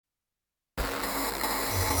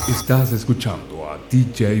Estás escuchando a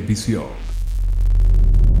DJ ViSiOn.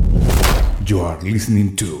 You are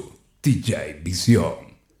listening to DJ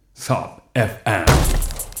ViSiOn, Sub FM.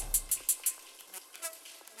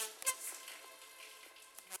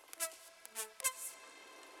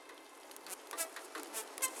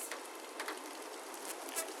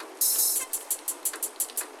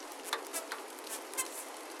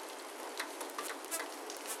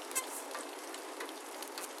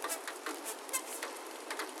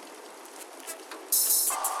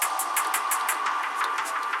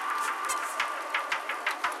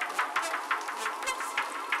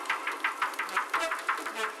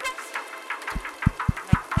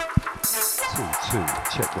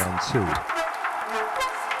 Check 1, 2.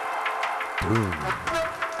 Boom.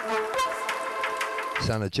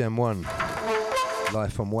 Sound of Gen 1.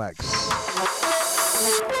 Live from Wax.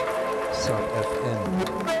 Sub FM.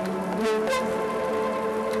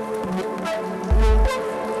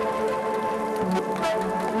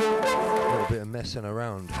 A little bit of messing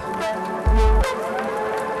around.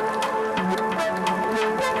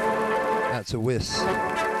 Out to Wiss.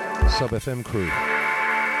 Sub FM crew.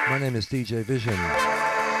 My name is DJ Vision.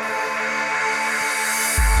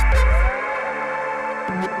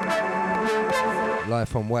 Live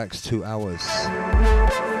from Wax, 2 hours.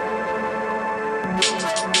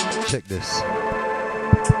 Check this.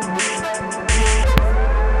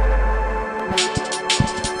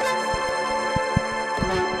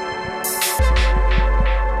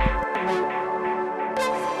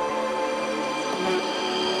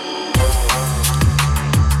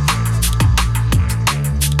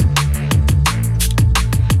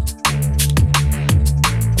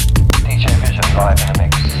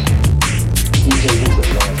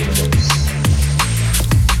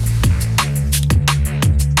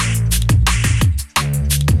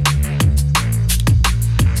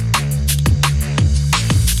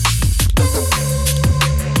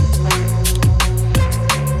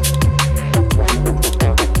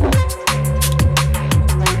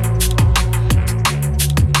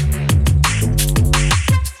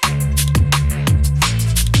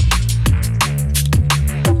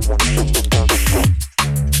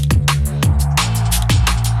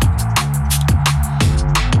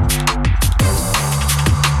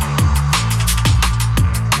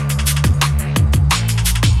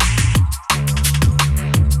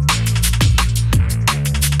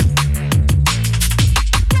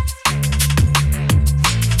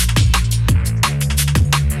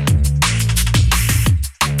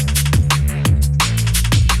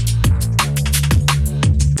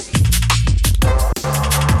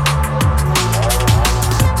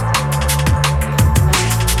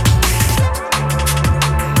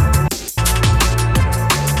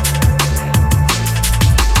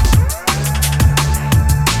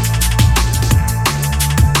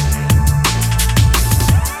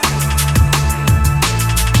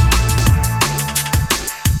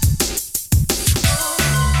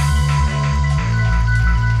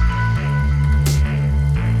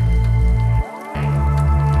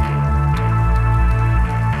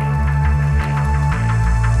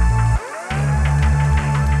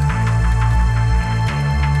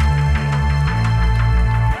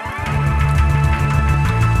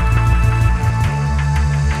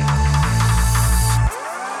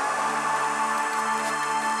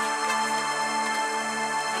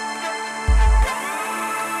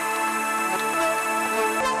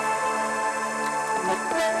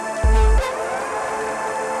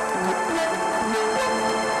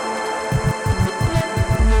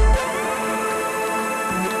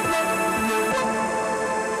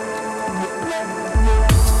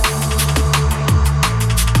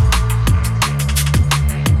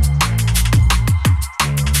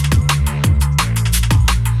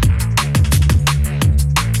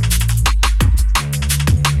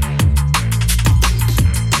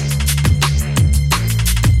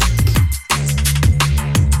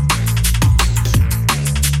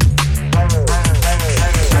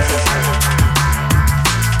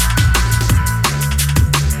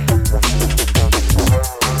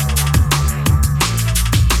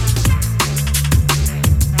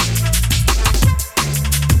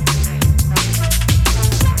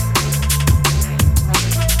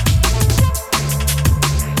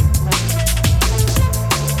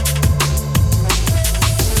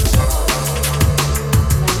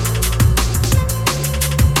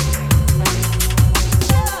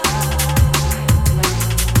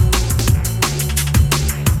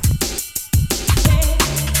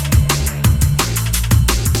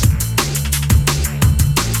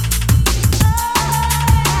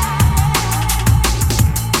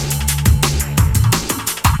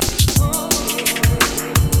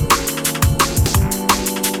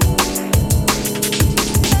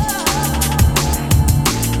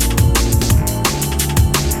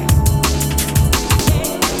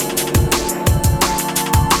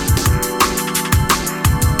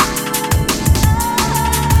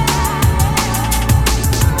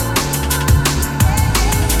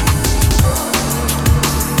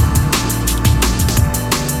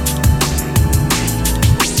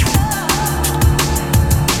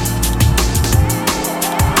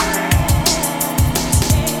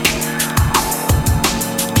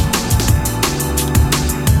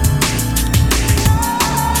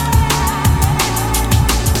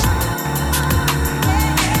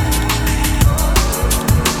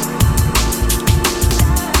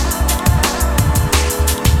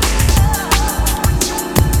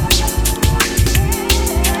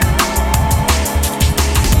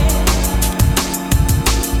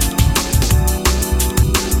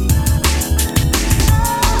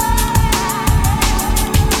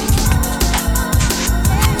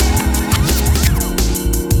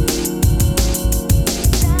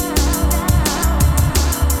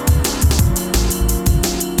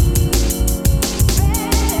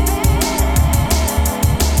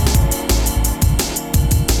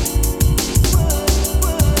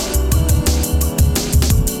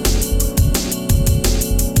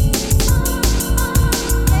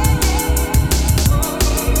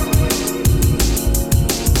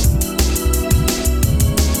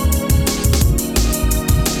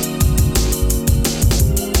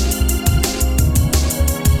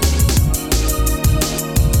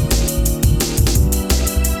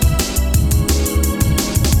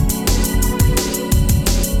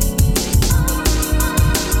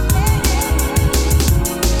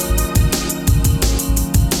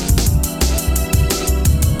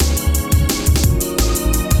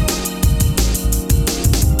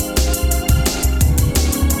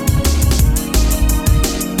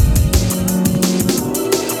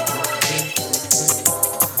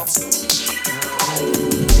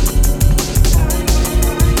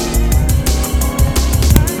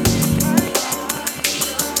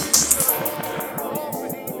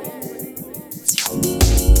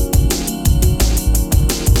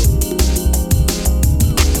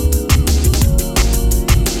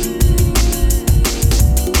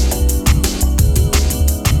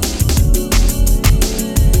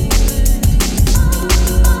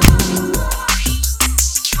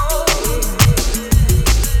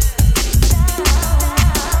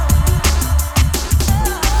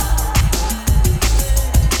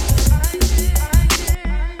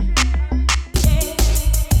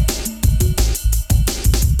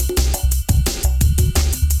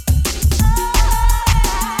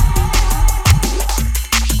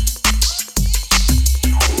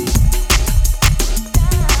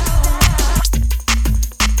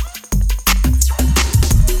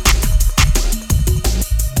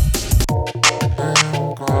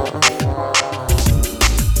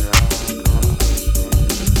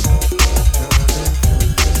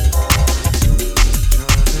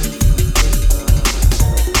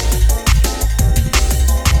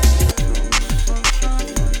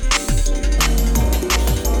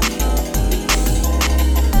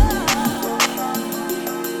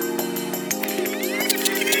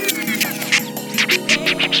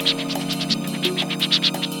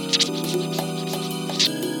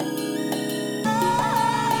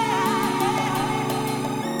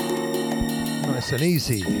 and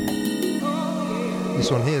easy.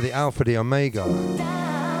 This one here, the Alpha, the Omega, out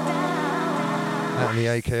on the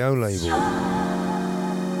AKO label.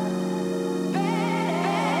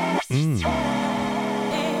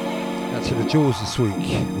 Out to the Jaws this week,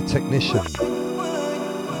 the Technician.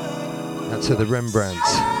 Out to the Rembrandt.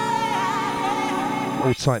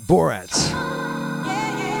 All tight Borat.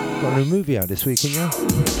 Got a new movie out this weekend, yeah?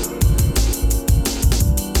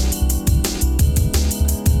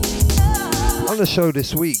 On the show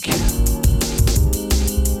this week, I've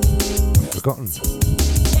forgotten.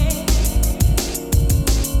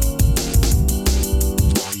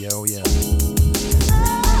 Oh yeah.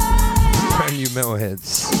 Brand new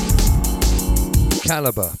metalheads.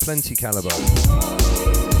 Calibre, plenty Calibre.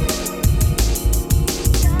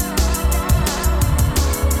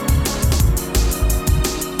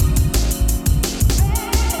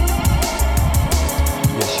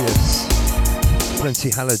 Yes. Plenty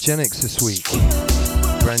HALOGENIX this week.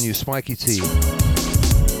 Brand new Spikey tea.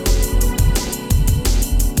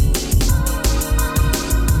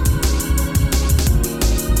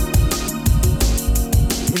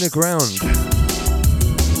 In the Ground.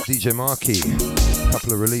 DJ Markey. A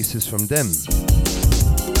couple of releases from them.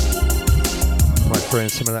 Might throw in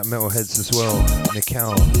some of that Metalheads as well.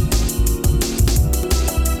 Nickel.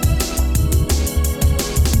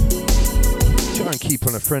 Try and keep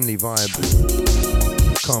on a friendly vibe.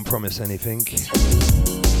 Can't promise anything.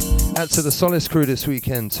 Out to the Solace crew this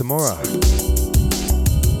weekend, tomorrow.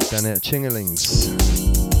 Down there at Chingaling's.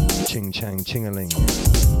 Ching Chang Chingaling.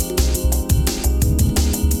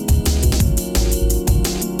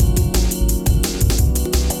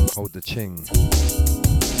 Hold the ching.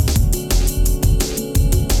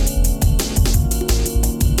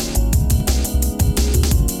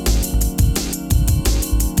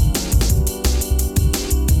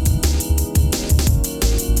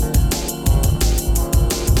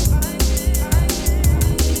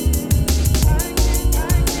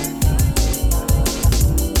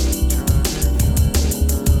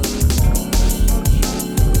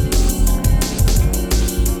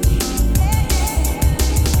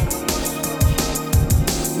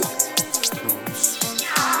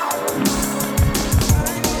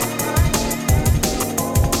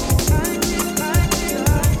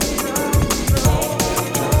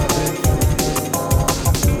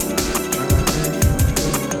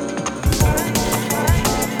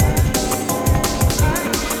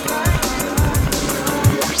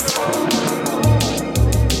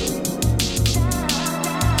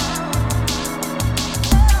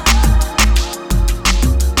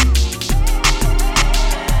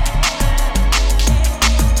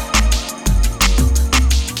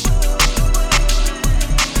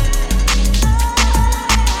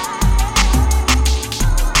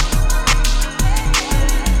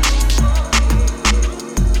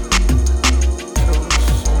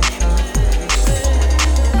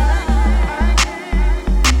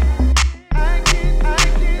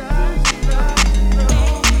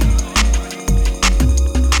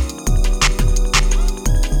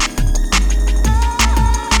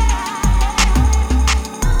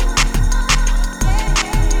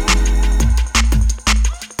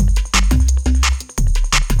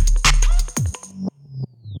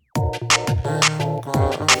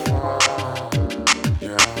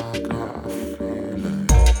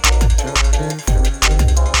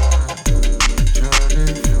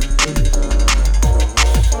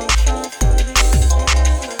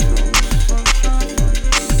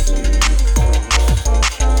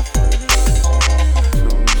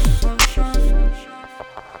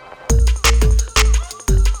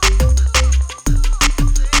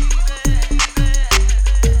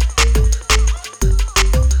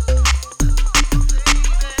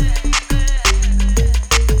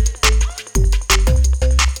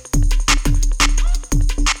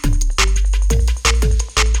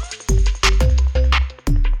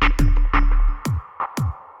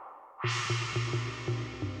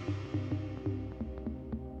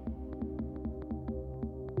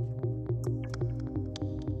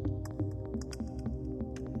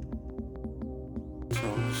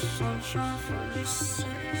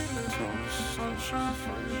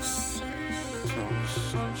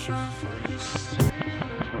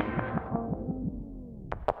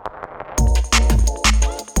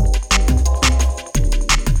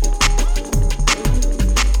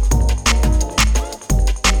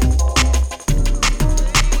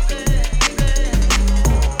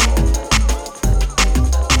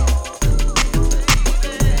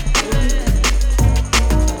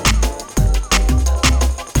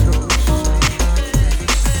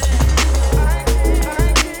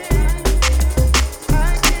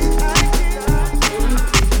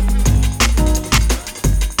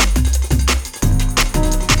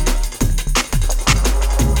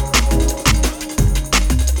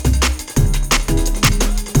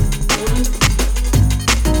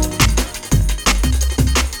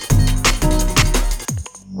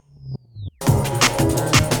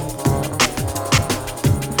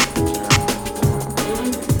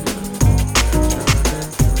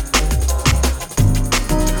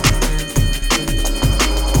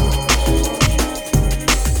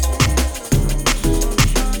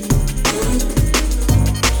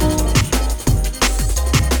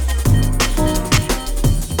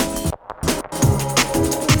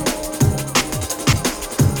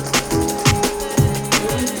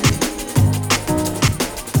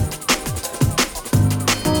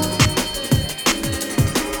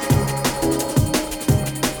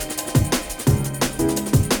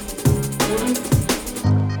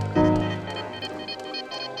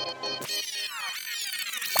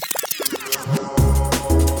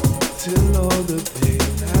 all the pain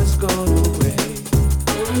has gone away,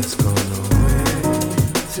 has gone away.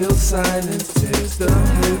 Till silence takes the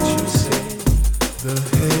hate you say, the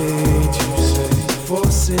hate you say. For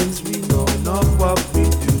sins we know not what we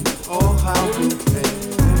do or how we pay.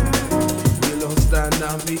 We'll all stand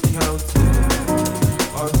and be counted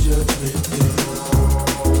on judgment day.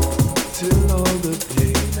 Till all the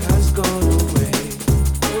pain has gone away,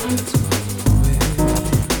 has gone away.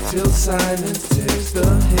 Till silence takes the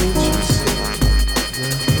hate you say, the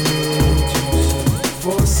hate you say.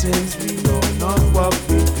 For sins we know not what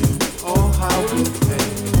we do or how we pay.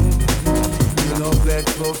 We'll all beg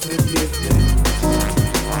for forgiveness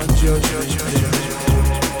on judgment day.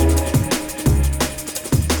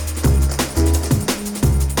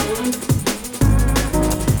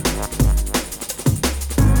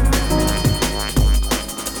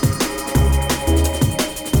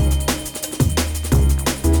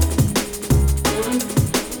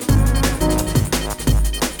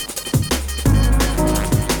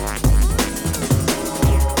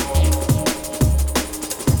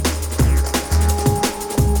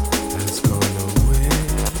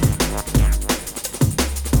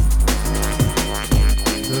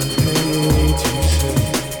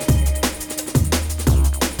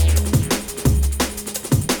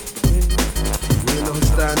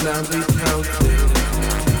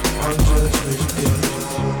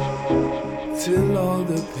 Till all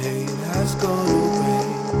the pain has gone away,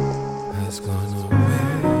 has gone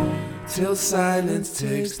away. Till silence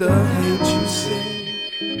takes the hate you say,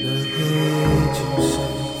 the hate you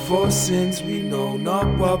say. For sins we know not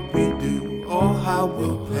what we do or how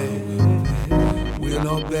we'll pay. We'll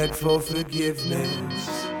all beg for forgiveness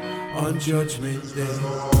on Judgment Day.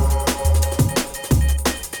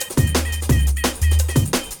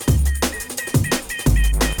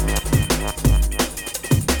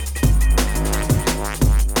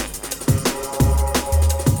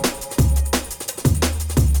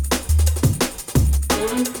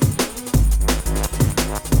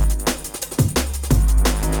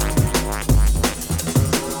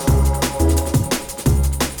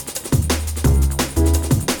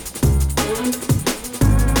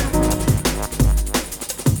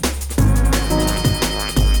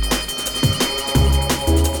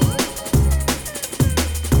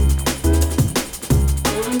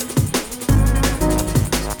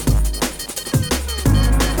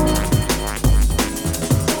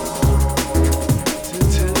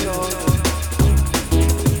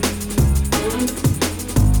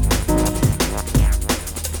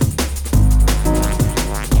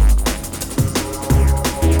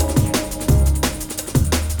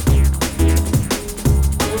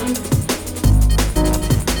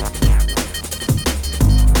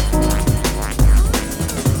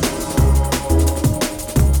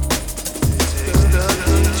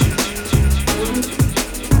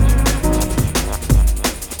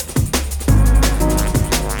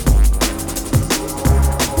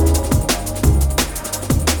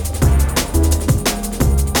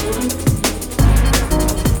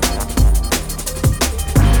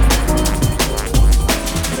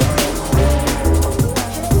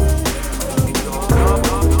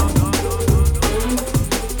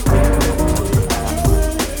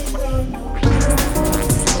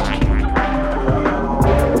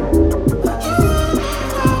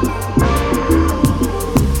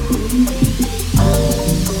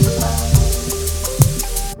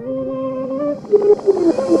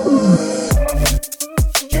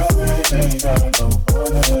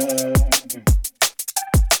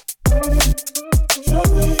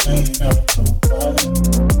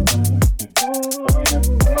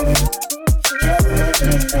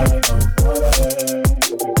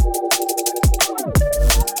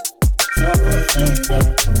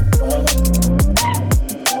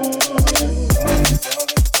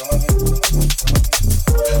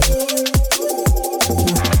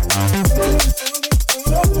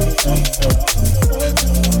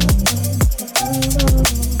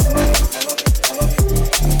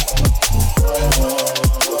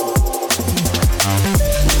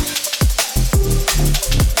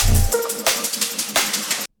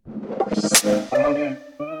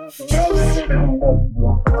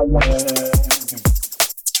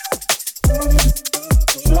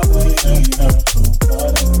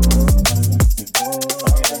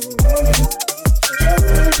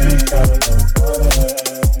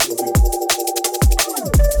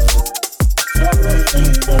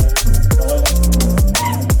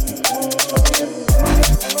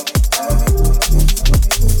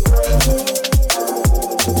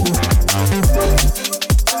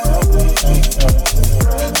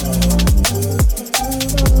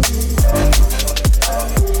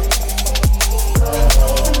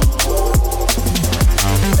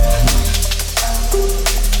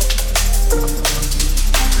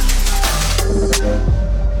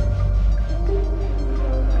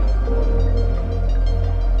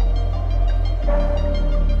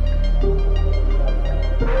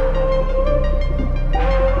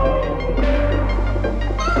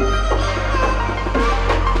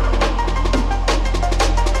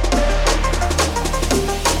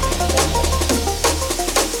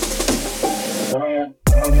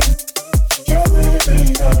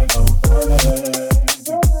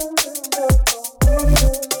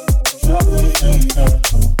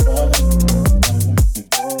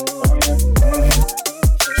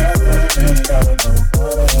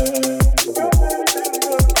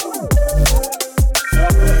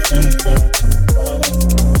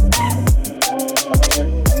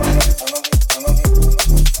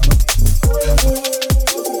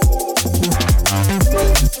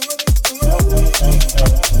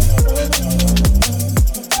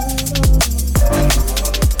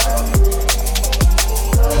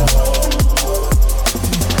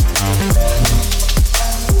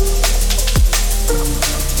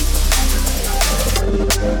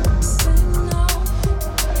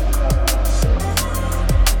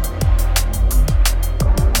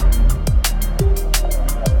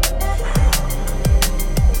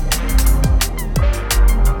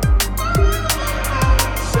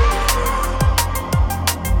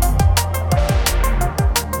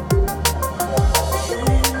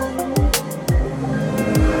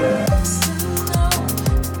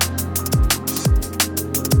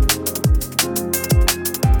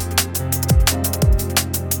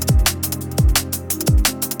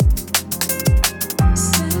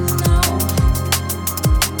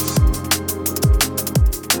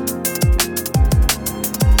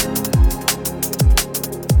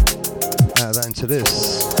 To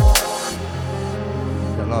this.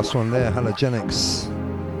 That last one there, HALOGENIX.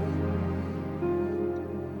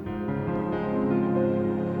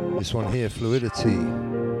 This one here, FLUIDITY,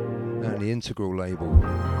 and the Integral label.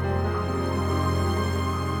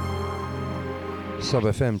 Sub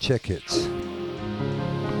FM, check it.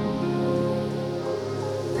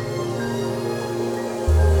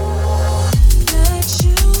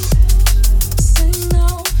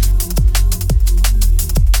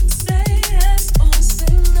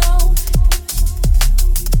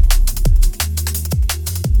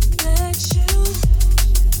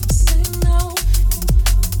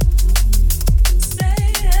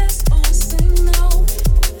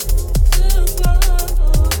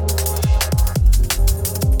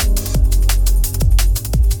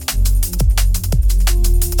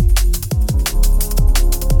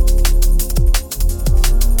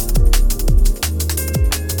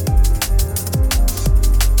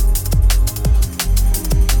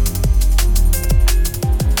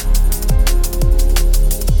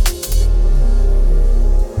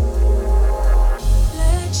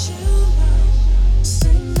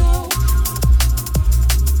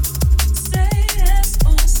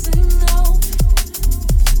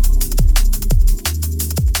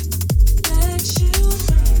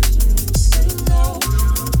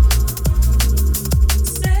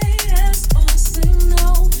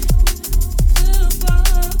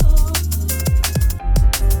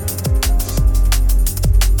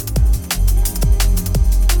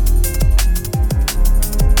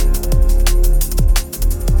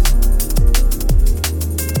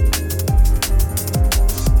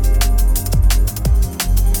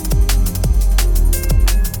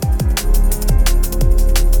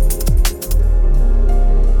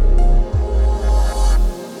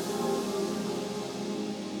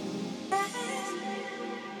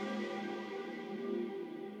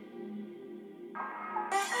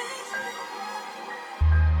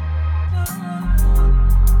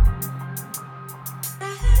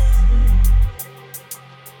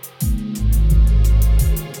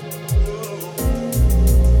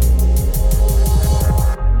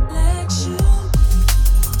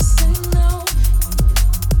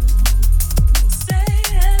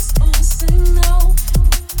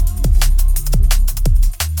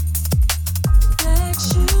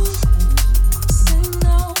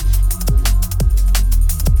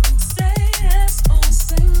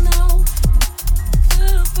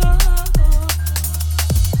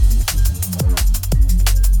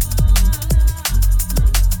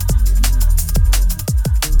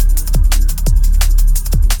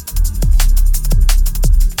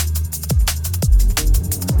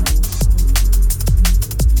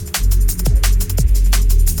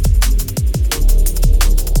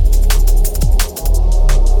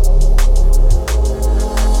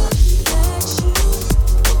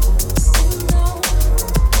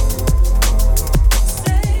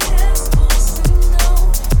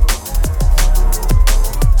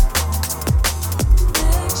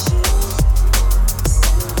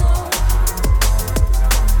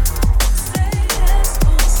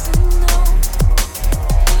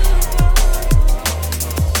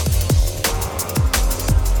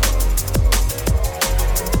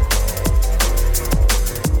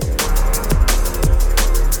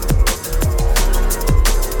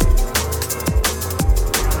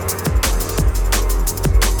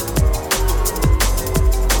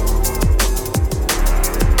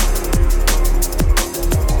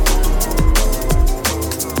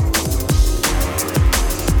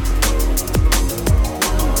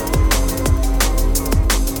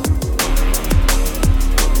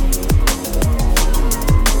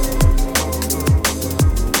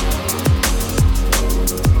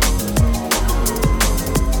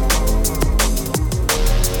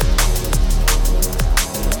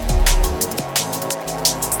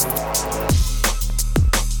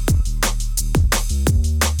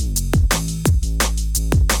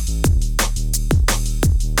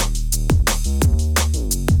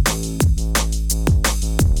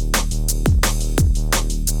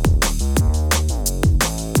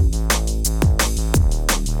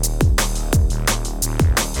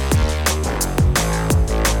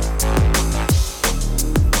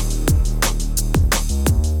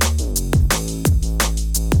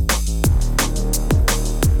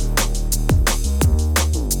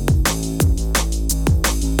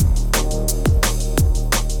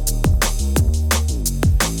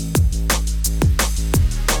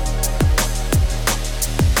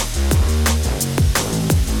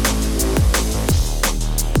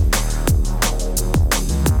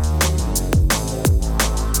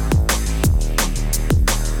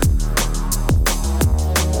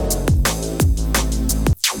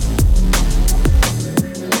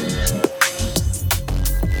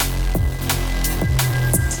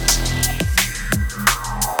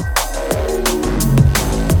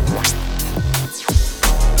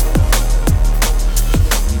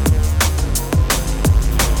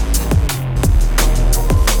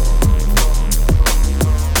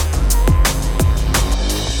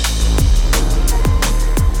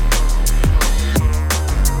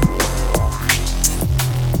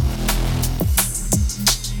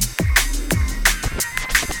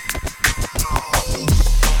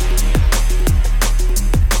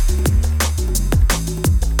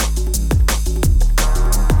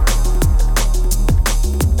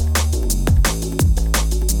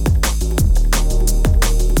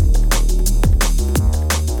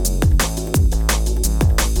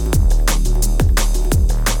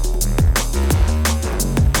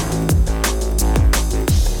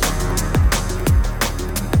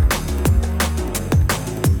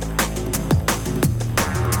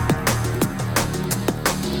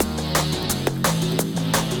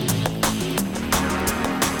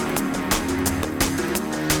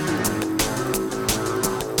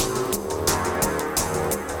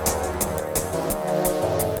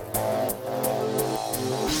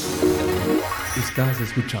 Estás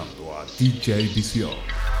escuchando a DJ ViSiOn.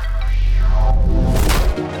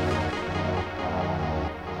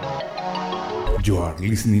 You are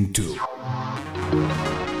listening to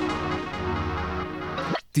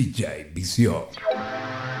DJ ViSiOn.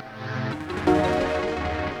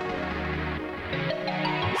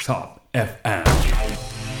 Sub FM.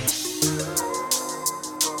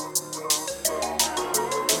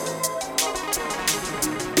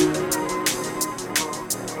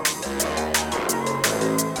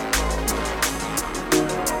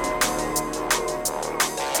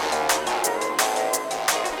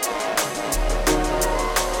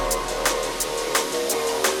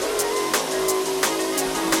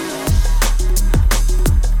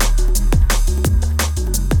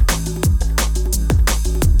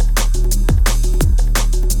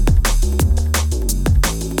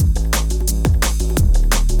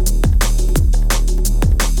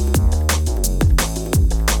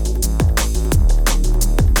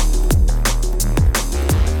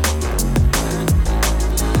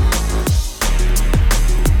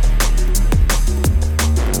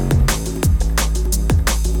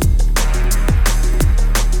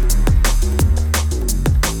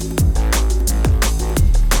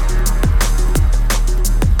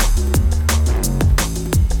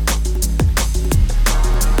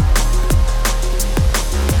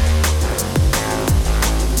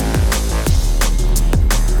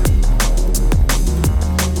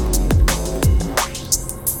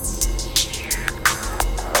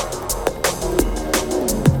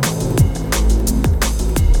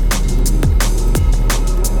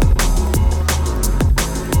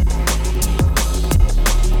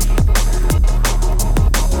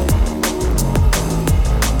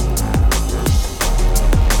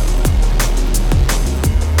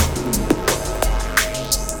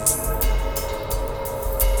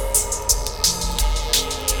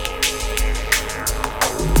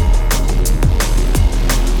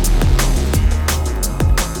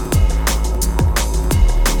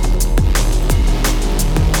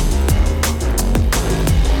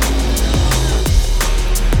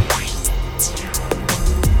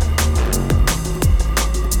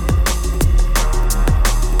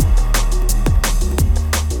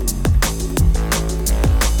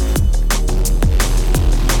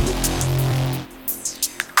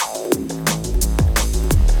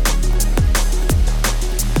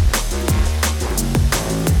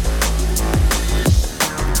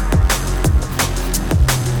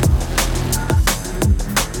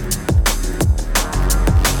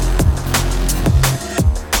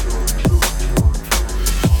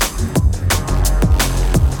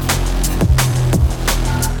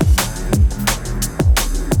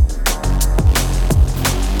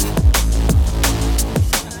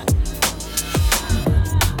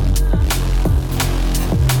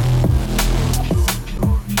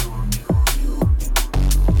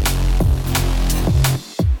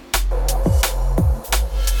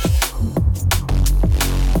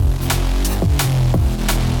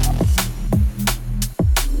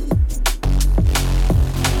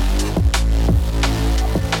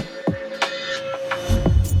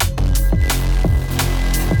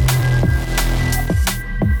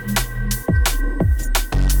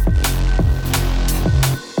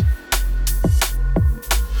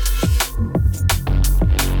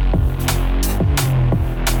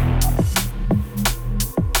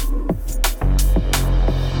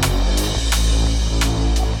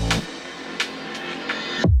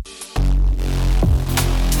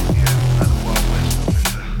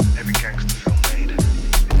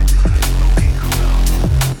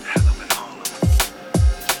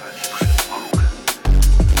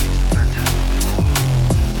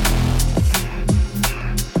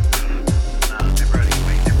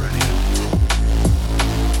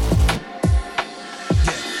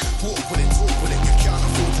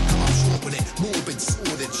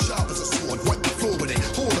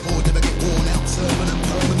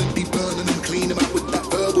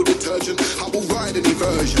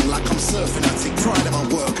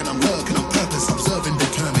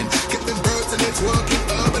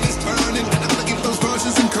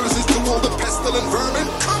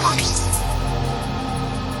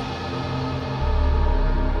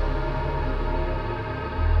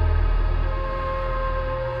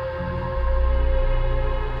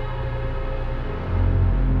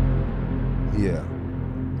 Yeah,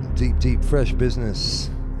 deep fresh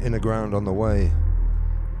business in the ground on the way.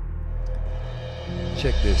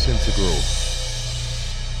 Check this integral.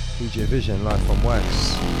 DJ Vision live from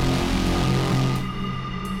Wax.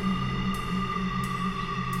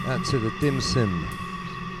 Out to the dim sim.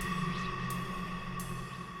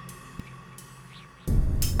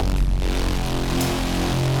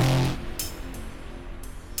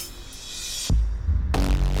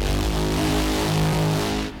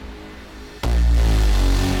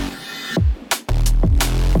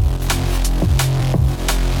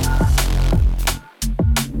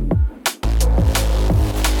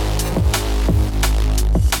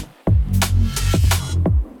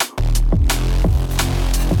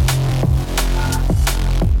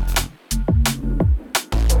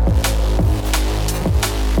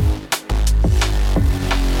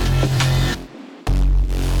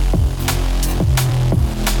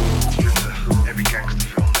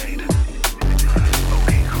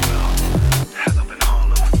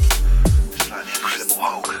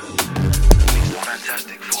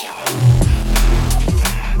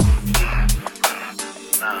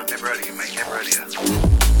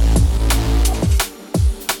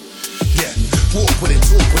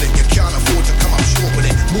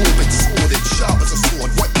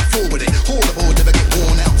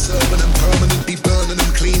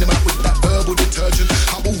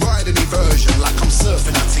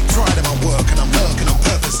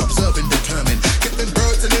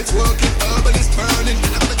 working, urban is burning.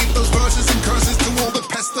 And I'm gonna give those verses and curses to all the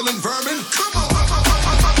pestilent vermin. Come on!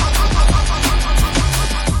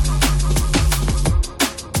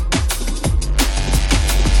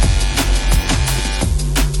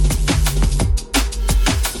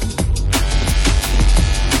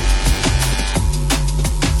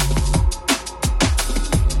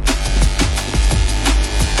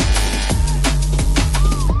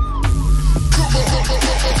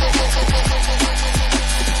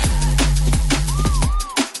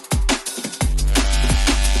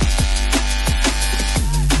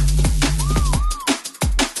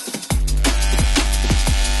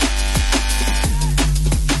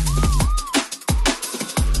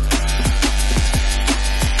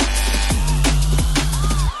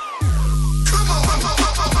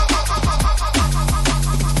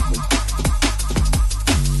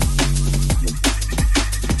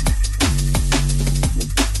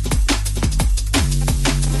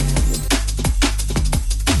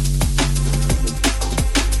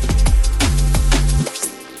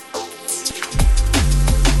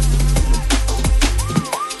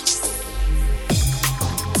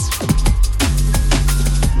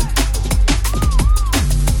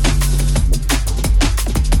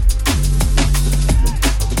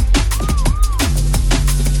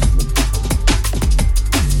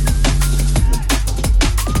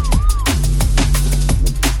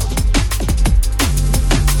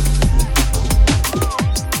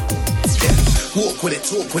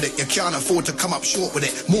 With it, you can't afford to come up short with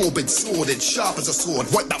it. Morbid, sordid, sharp as a sword.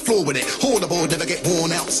 Wipe that floor with it. Hold aboard, never get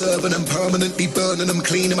worn out. Serving them permanently, burning them,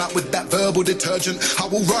 clean them out with that verbal detergent. I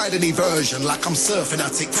will ride any version like I'm surfing. I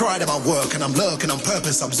take pride in my work and I'm lurking on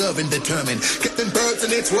purpose, observing, determined. Get them birds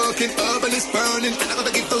and it's working, urban is burning. And I'm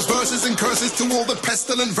gonna give those verses and curses to all the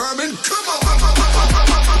pestilent vermin. Come on!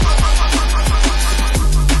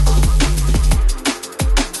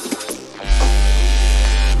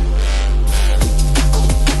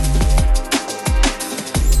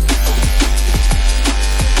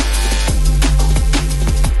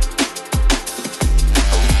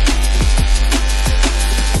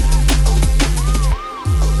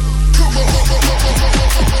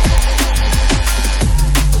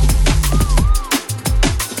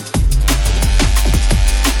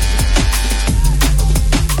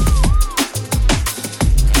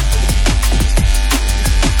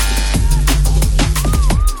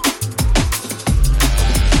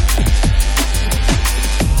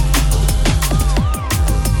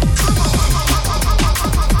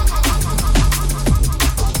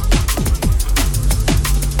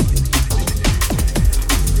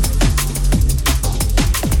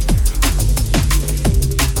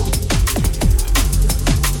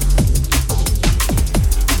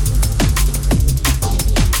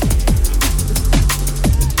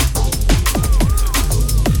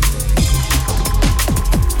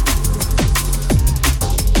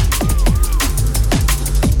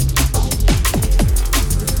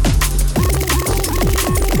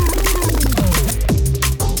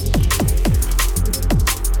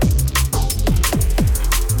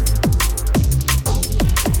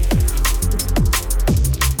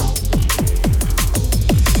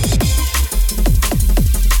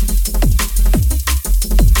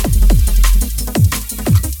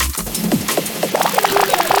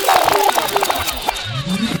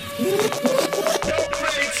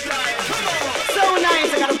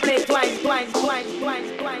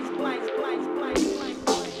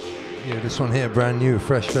 Brand new,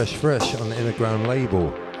 fresh on the Inner Ground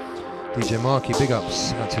label. DJ Marky, big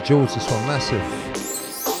ups out to Jules, this one massive.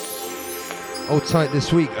 Hold tight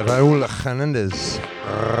this week, Raúl Hernández.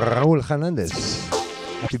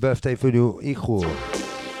 Happy birthday for tu hijo.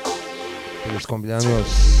 Feliz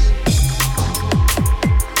cumpleaños.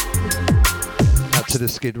 Out to the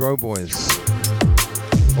Skid Row boys.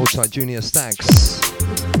 Hold tight Junior Stacks.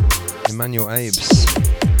 Emmanuel Abes.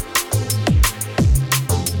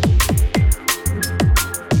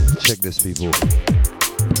 Check this, people.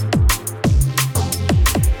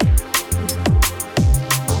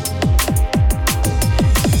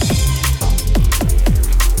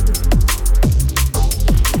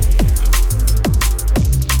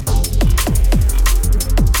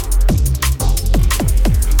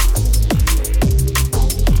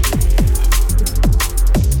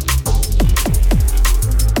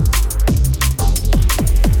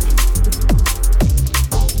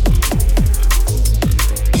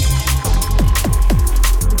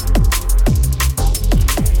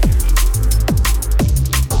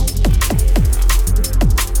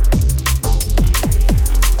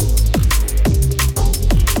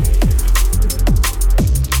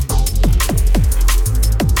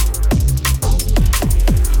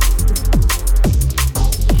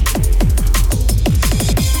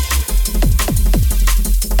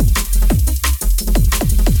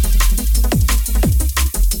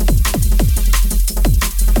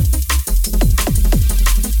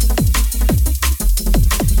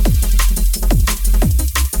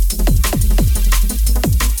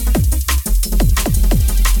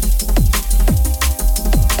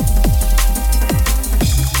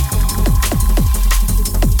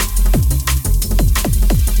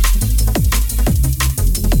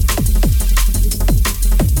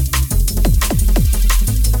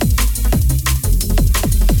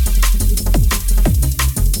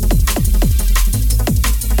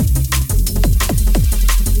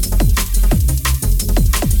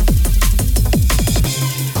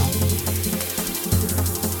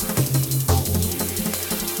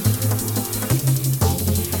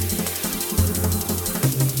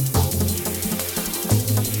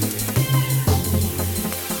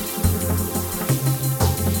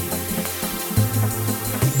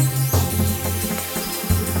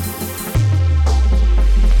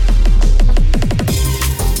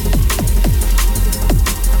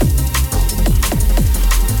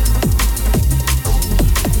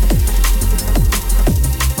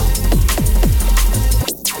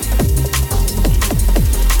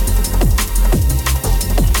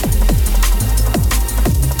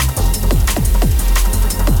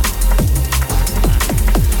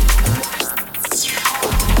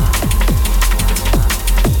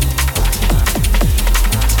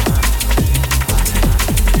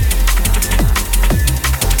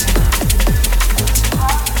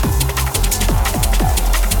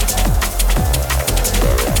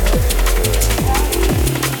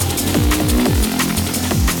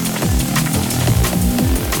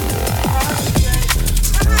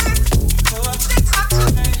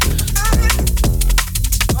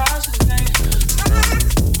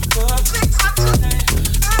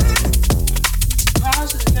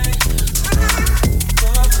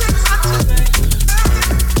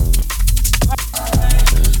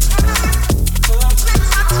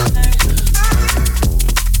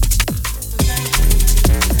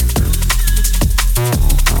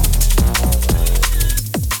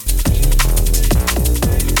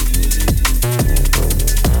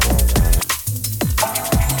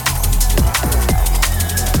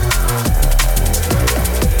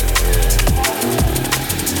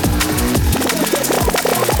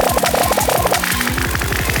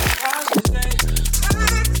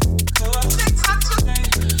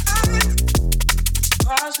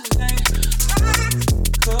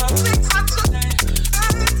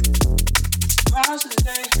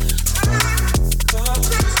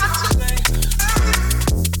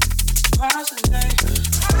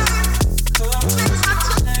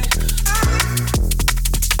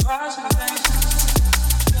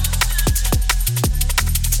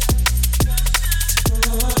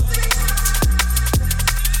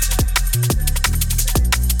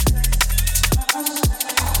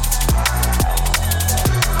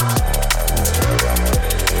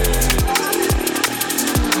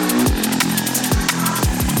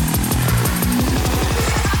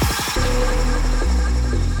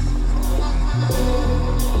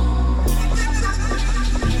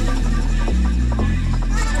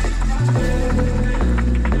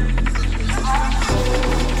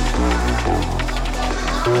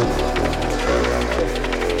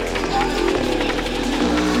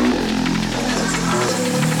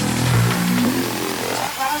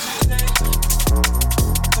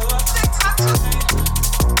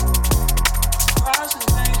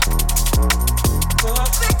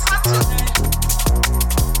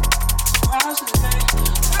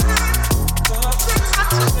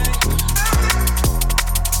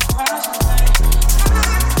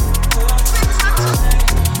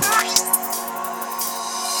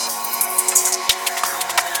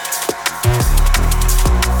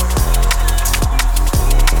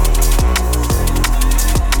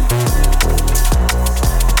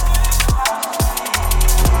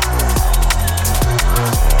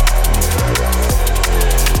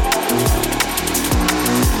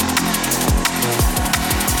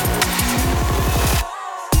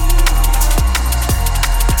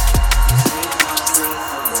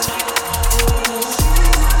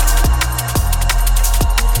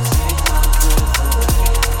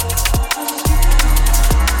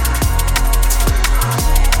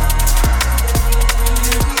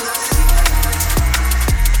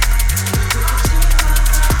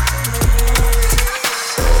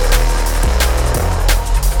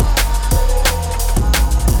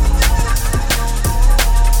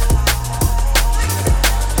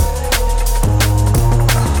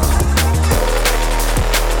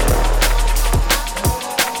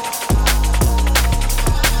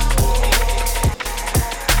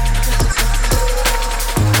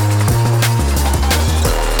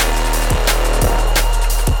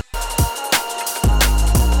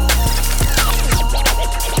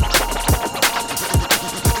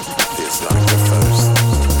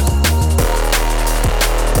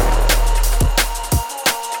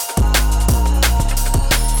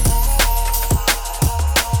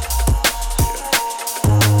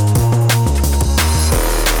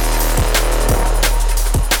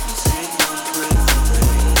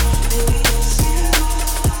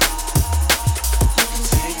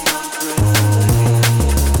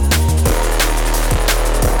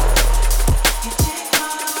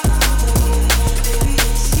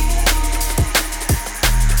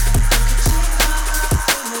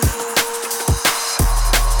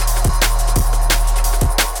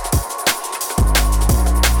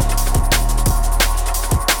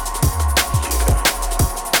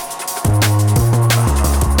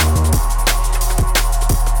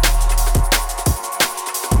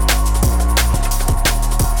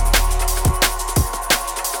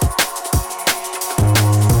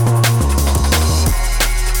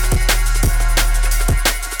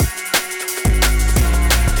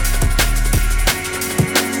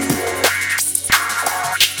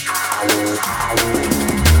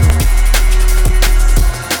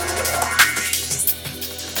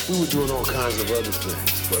 kinds of other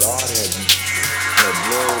things, but art had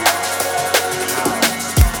learned how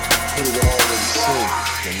to put it all in sync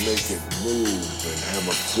and make it move and have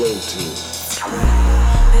a flow to it.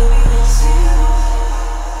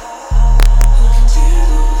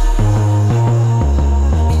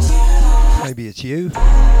 Maybe it's you.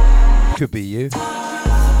 Could be you.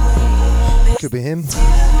 Could be him.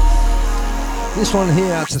 This one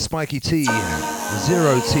here out to Spikey T,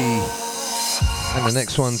 Zero T, and the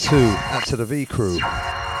next one too, out to the V crew.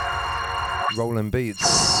 Rolling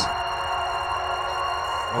beats.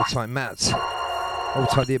 Hold tight, Matt. Hold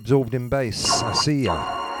tight, the absorbed in bass. I see ya.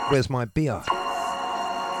 Where's my beer?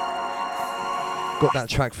 Got that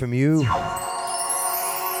track from you. I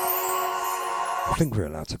think we're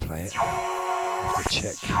allowed to play it. Have to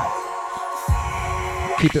check.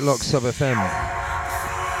 Keep it locked, Sub FM.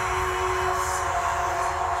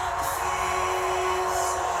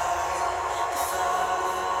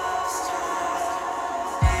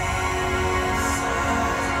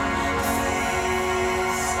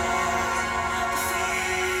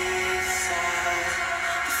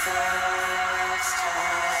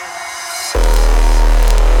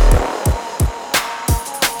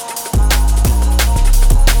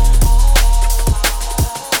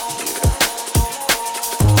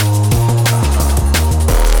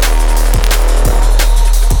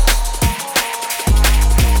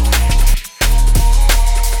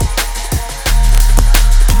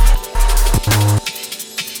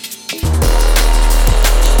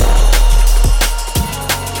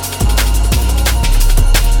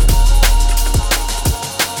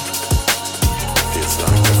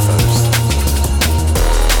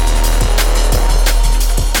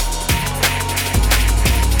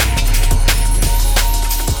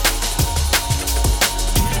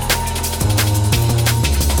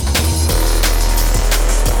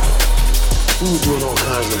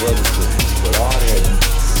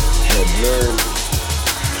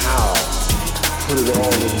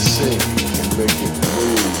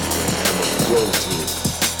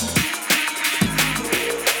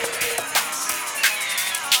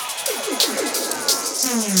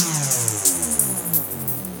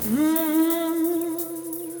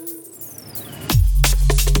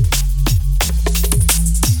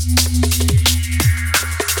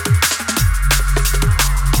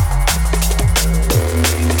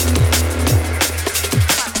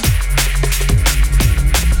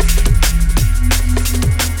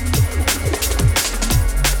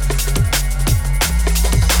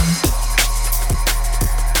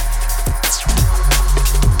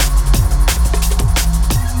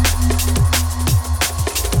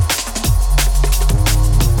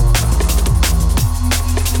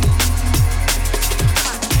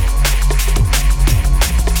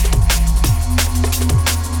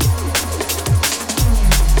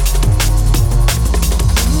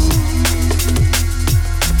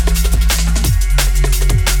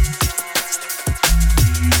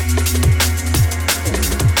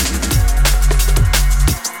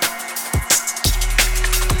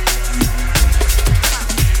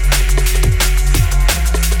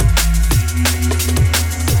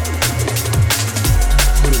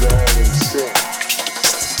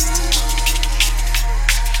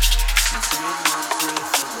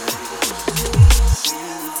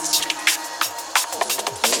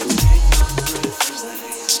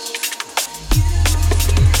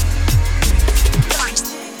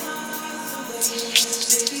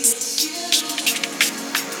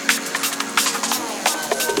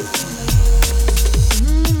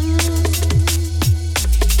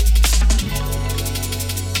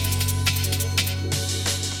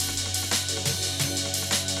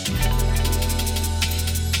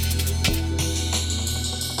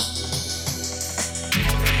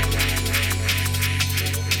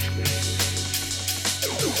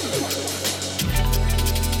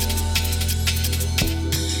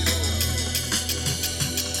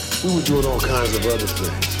 We were doing all kinds of other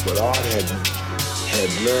things, but art had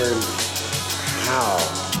learned how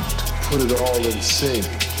to put it all in sync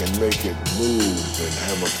and make it move and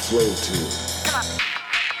have a flow to it.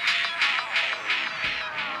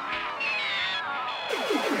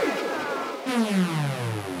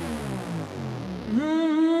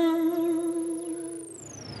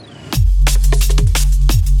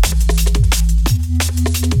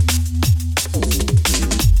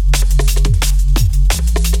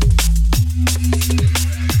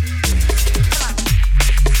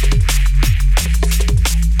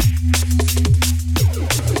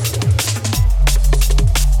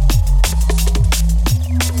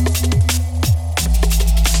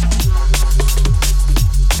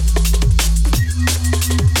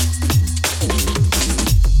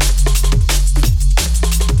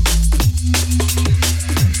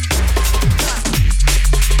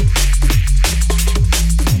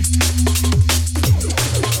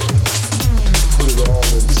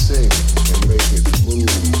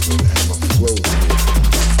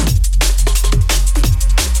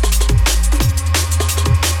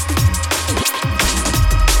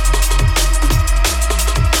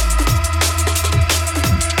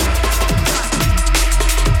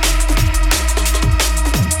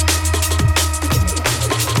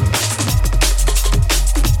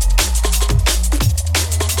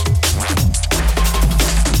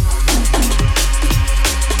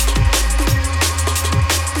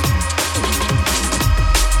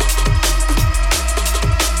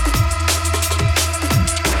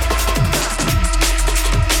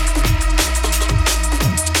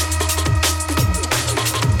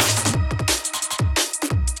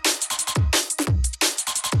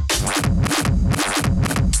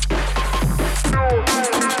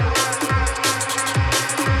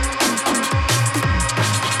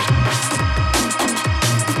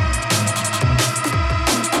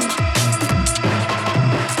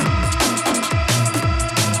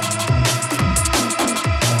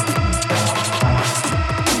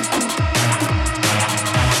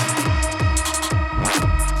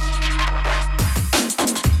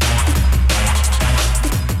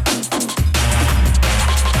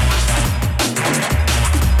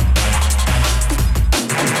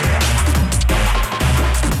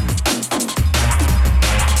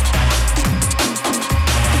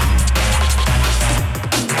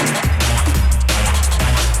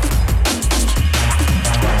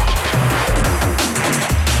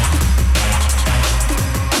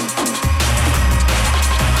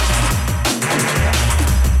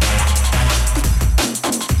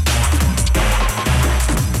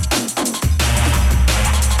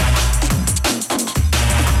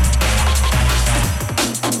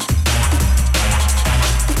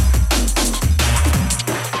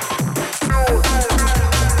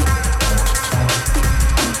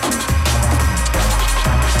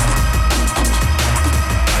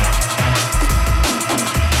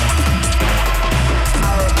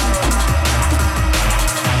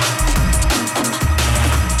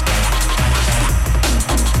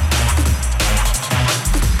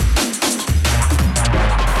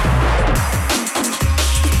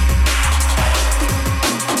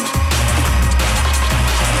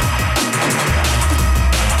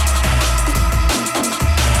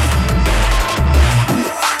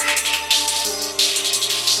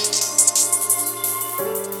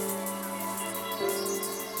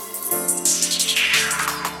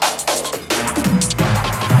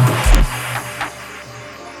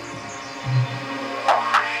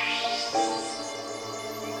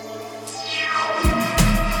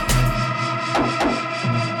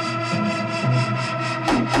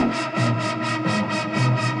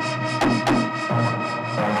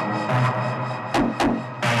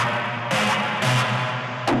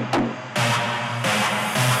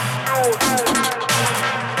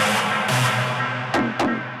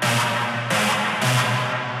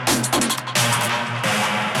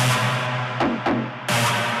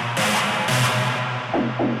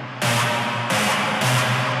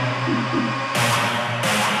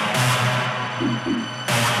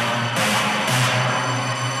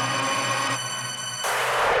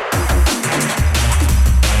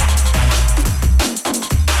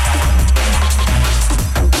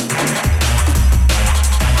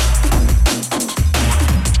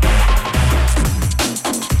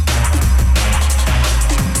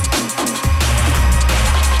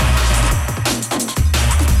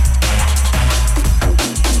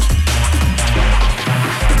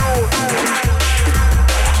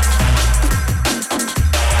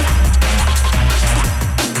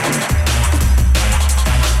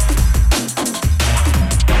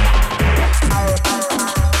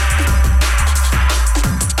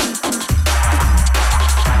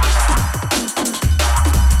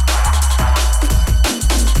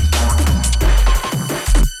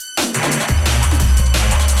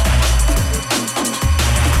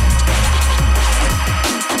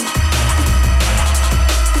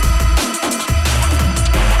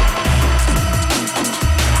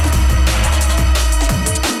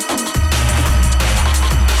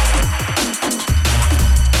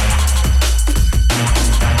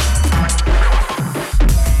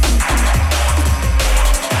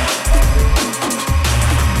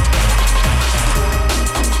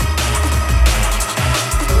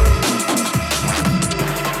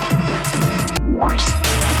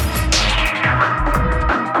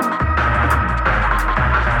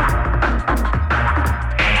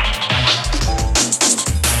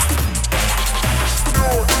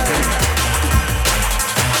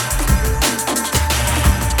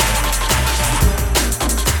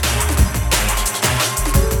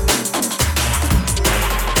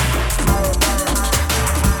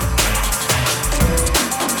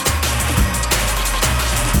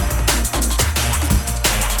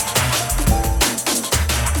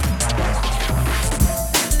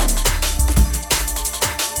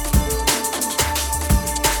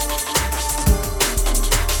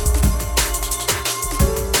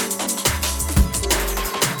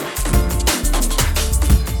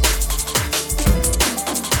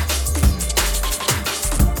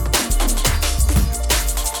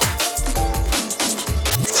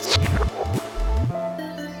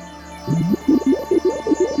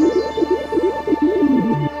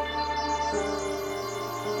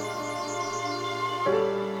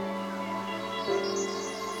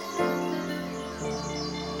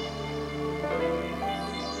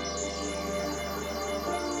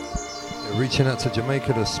 Reaching out to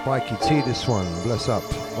Jamaica, the Spikey T, this one. Bless up.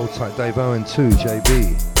 Old tight Dave Owen too,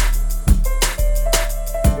 JB.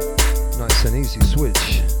 Nice and easy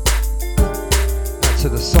switch. Out to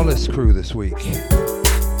the Solace crew this week.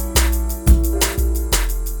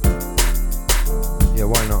 Yeah,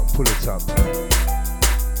 why not? Pull it up.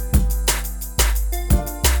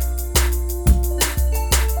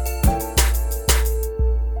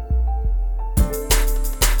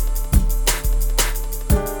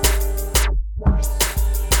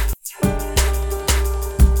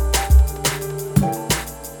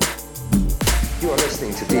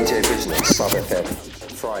 Sub FM,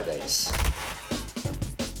 Fridays.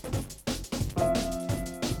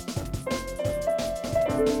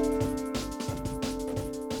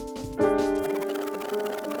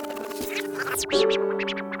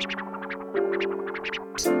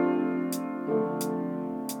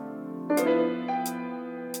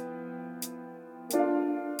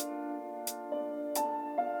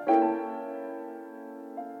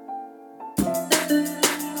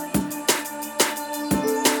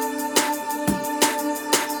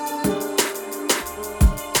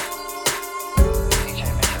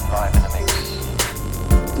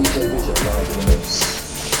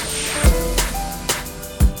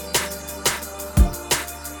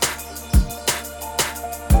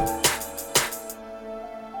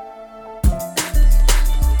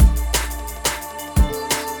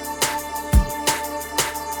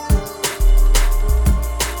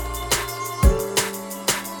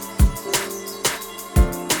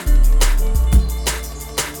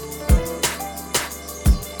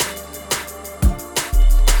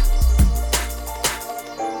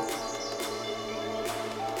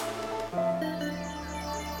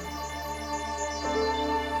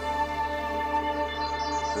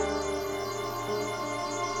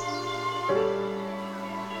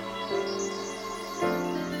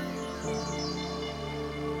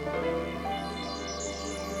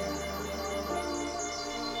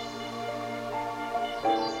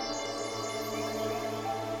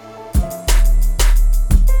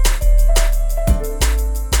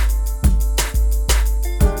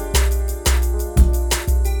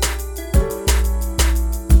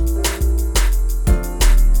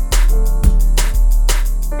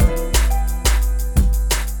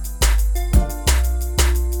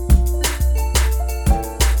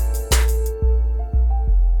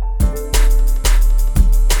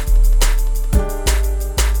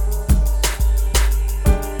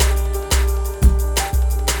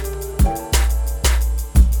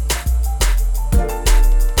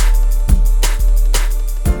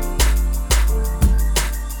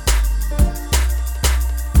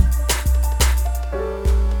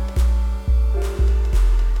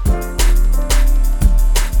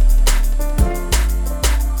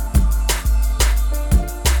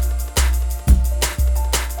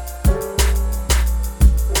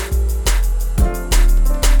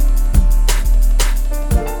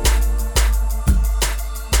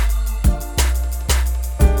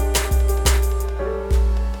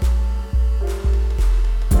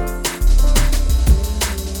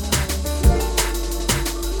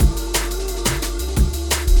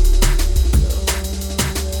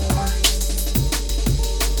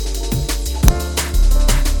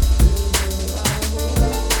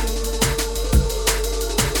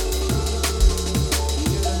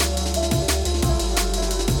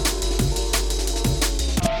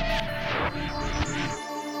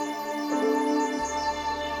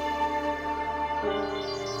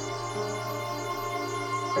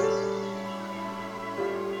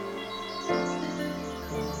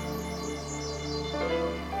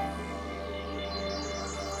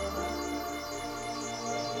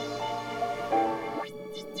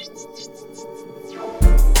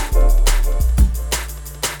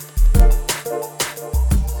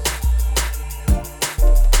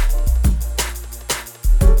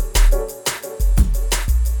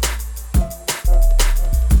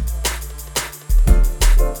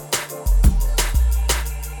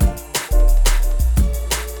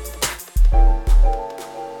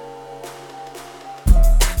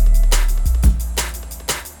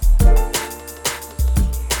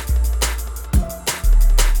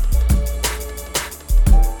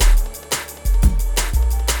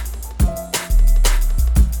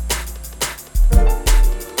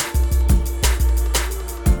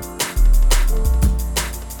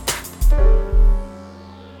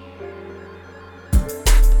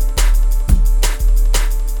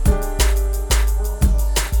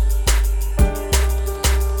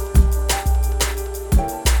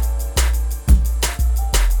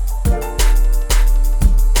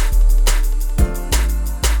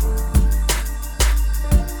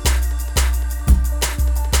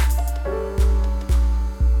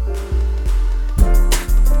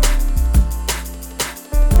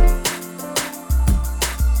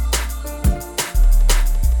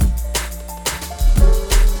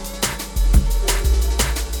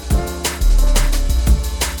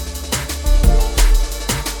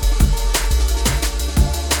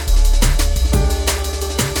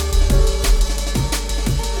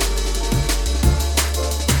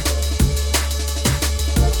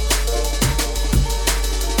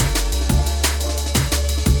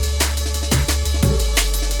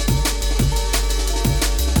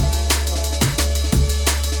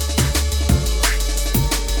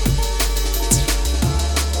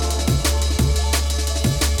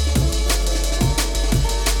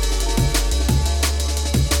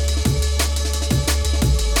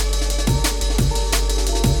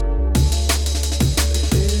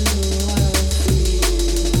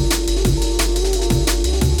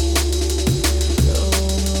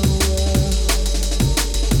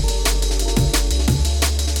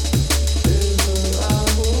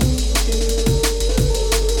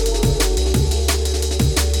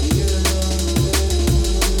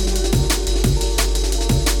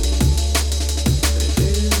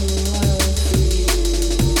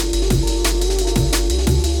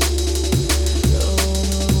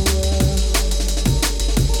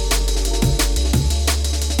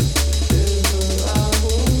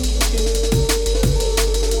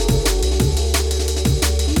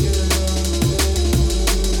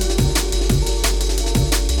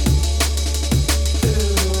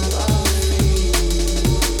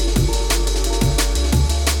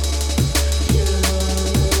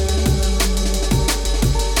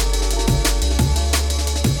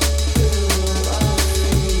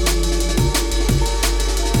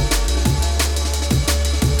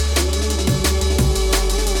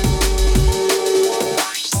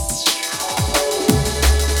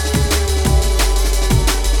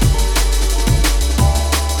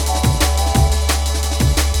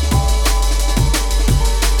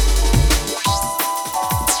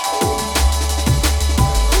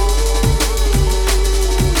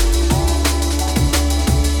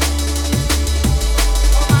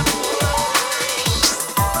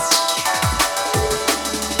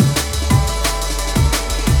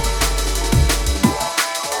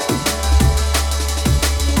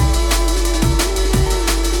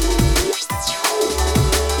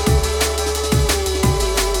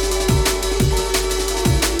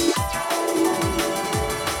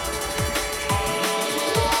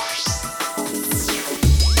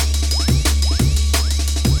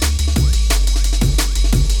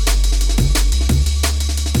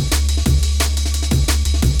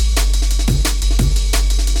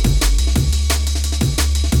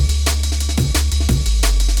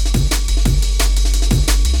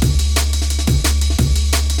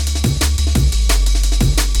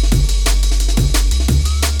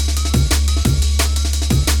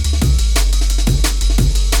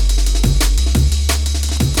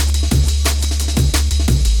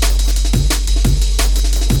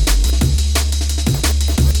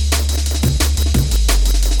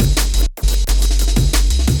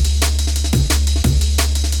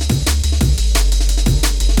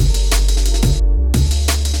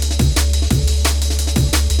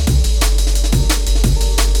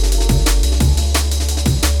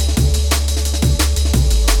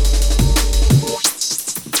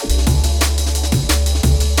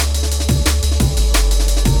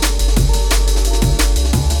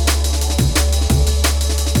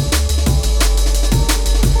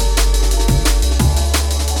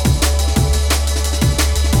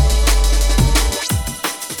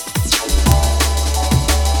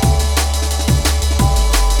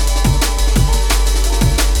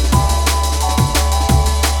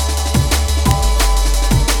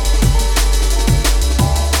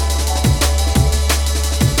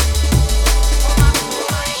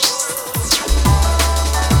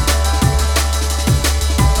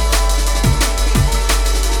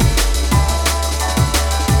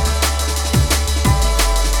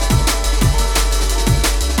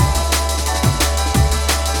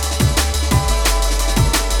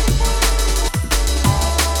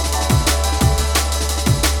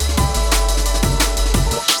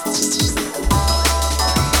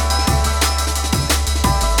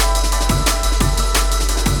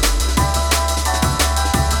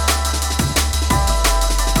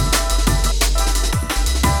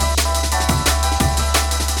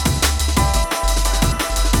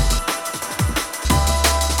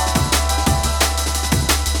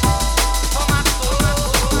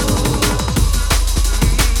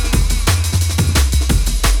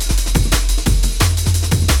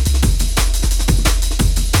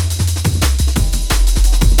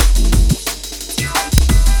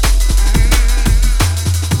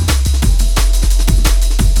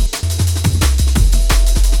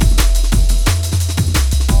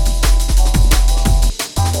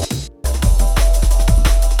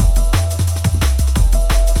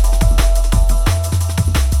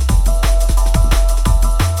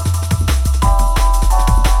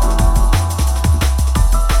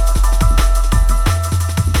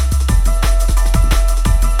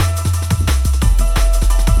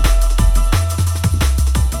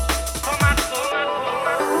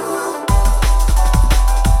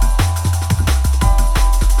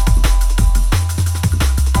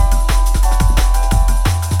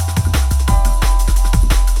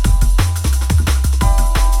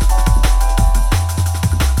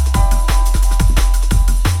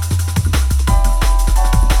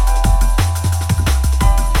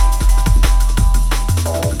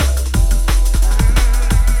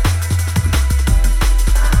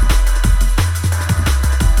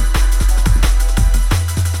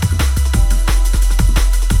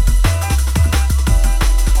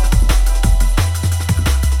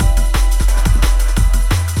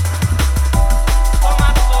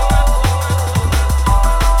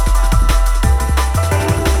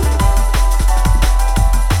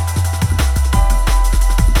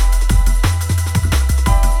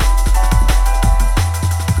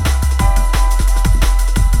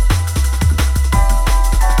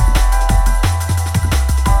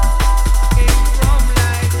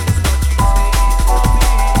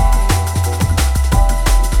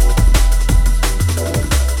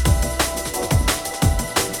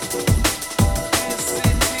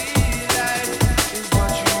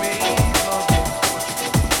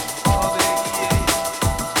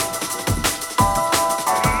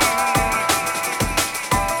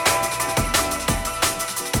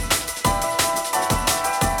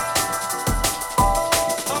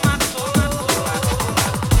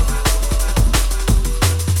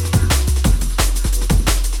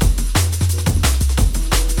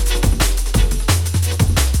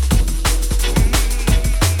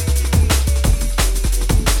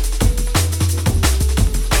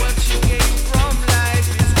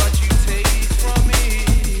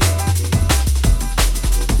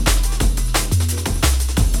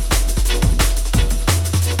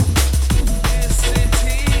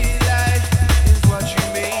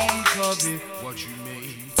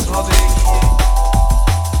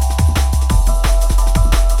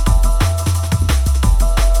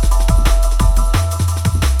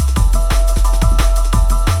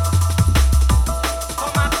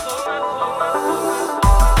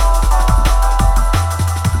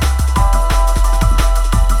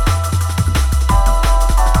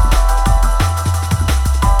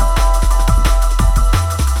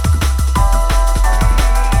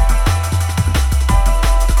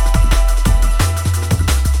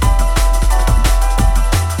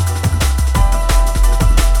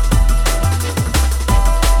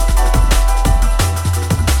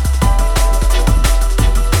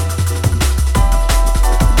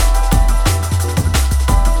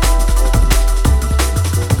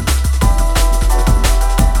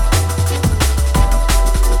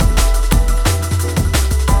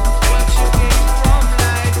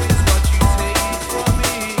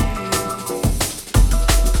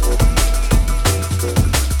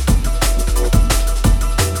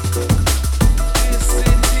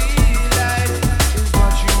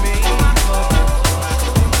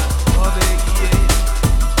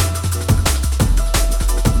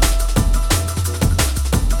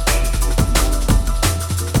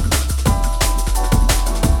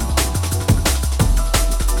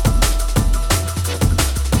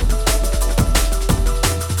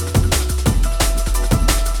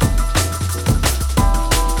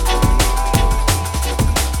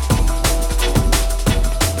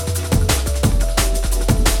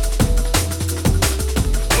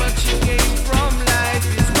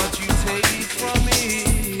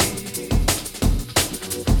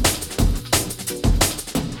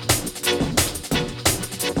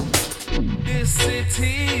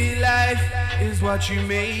 what you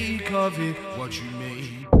make of it. What you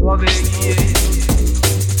make of it, yeah.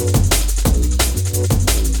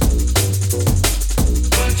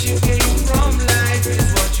 What you gain from life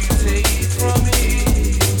is what you take from it.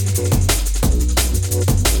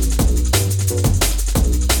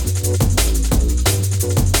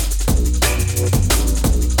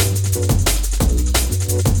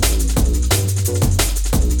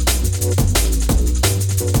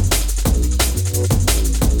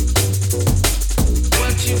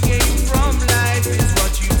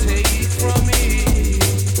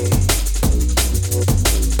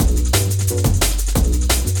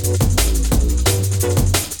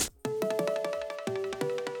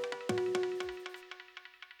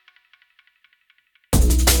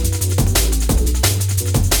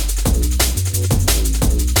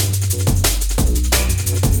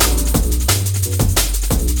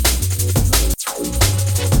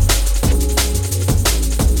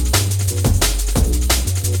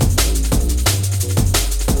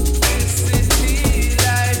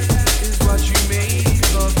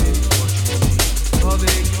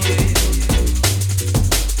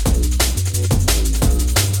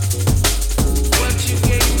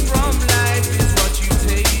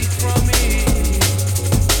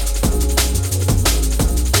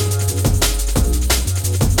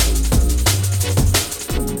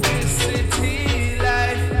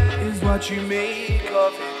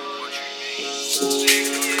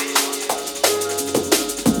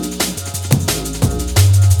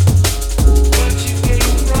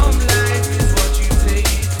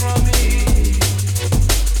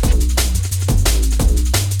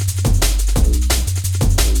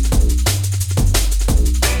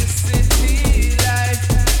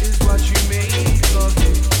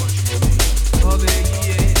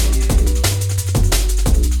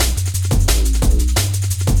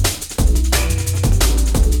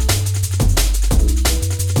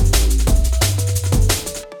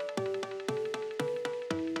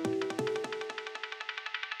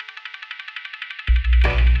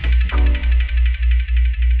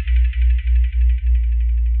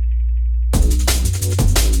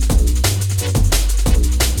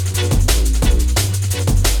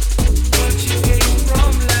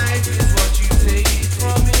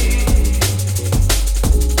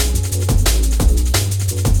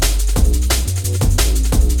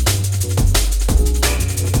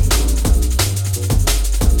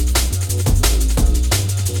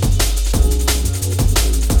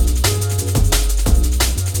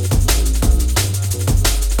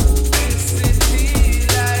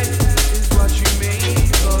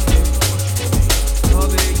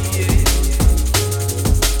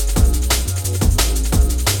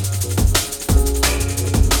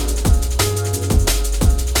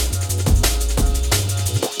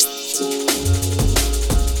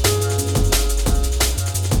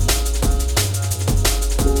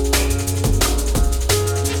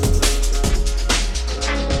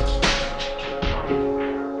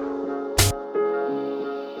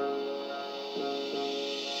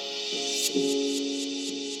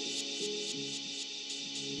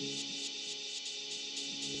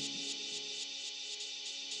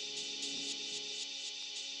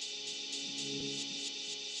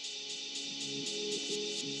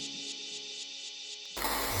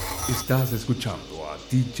 Estás escuchando a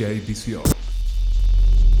DJ ViSiOn.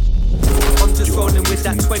 I'm just rolling with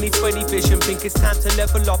that 2020 vision. Think it's time to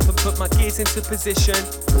level up and put my gears into position.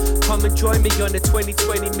 Come and join me on the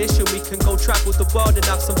 2020 mission. We can go travel the world and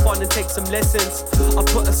have some fun and take some lessons. I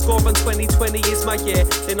put a score on 2020 is my year.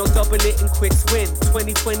 Then I'll double it and quits win.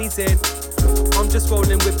 2020's in. I'm just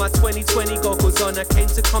rolling with my 2020 goggles on. I came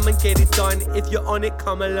to come and get it done. If you're on it,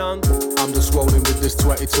 come along. I'm just rolling with this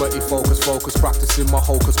 2020 focus, practicing my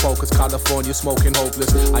hocus pocus. California smoking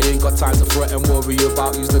hopeless. I ain't got time to fret and worry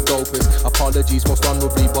about who's the dopest. Apologies most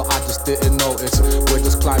honorably, but I just didn't notice. We're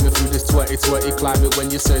just climbing through this 2020 climate. When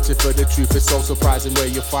you're searching for the truth, it's so surprising where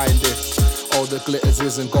you find it. All the glitters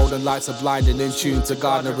isn't golden lights are blinding. In tune to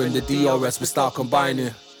Gardner and the DRS, we start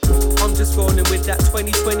combining. I'm just rolling with that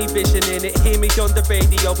 2020 vision in it. Hear me on the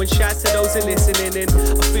radio and shout to those who listening in.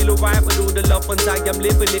 I feel alright with all the loved ones I am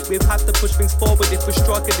living it with. Have to push things forward if we're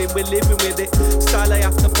struggling, we're living with it. Style I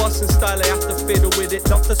have to boss and style I have to fiddle with it.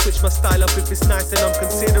 Love to switch my style up if it's nice and I'm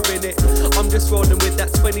considering it. I'm just rolling with that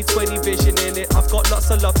 2020 vision in it. I've got lots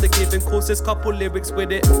of love to give and cause there's couple lyrics with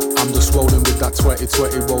it. I'm just rolling with that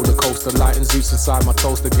 2020 roller coaster. Lighting Zeus inside my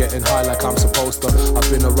toaster, getting high like I'm supposed to. I've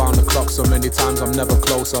been around the clock so many times I'm never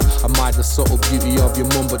closer. I admire the subtle beauty of your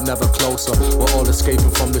mum, but never closer. We're all escaping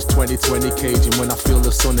from this 2020 cage, and when I feel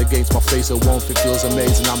the sun against my face, a warmth, it feels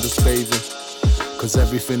amazing. I'm just bathing, cause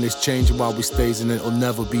everything is changing while we stays, and it'll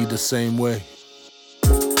never be the same way.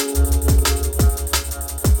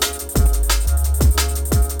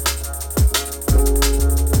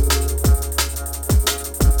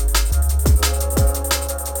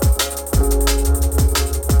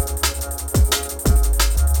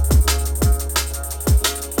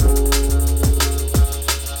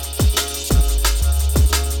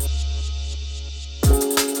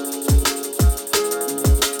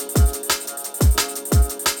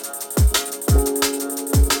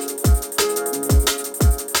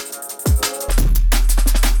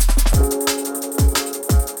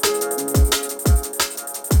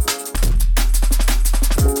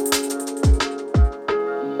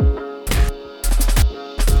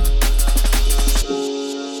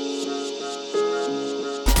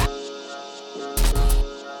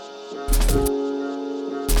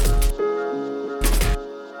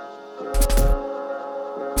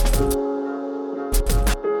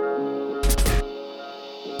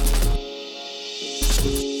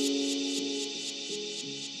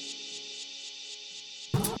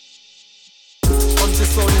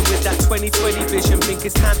 just rolling with that 2020 vision. Think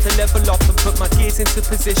it's time to level up and put my gears into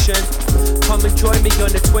position. Come and join me on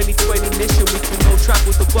the 2020 mission. We can go travel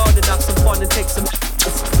the world and have some fun and take some.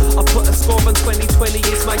 I put a score on 2020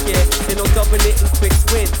 is my year. Then I'll double it and quicks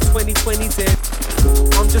win. 2020's it.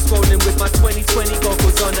 I'm just rolling with my 2020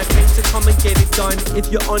 goggles on. I came to come and get it done. If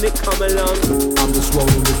you're on it, come along. I'm just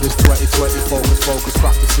rolling with this 2020 focus,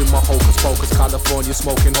 practicing my hocus pocus. California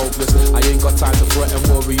smoking hopeless. I ain't got time to fret and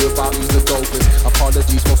worry about who's the dopest.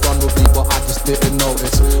 Apologies most honorably, but I just didn't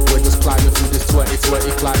notice. We're just climbing through this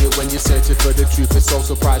 2020 climate. When you're searching for the truth, it's so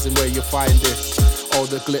surprising where you find it. All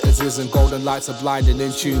the glitters isn't golden lights are blinding.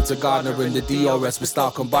 In tune to Gardner and the DRS, we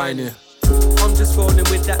start combining. I'm just rolling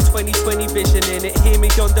with that 2020 vision in it. Hear me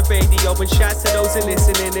on the radio and shout to those who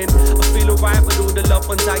listening in. I feel alright with all the loved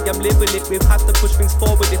ones I am living it with. Have to push things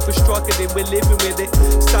forward if we're struggling, we're living with it.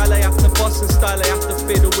 Style I have to boss and style I have to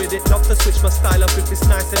fiddle with it. Love to switch my style up if it's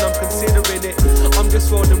nice and I'm considering it. I'm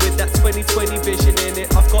just rolling with that 2020 vision in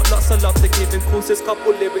it. I've got lots of love to give and course there's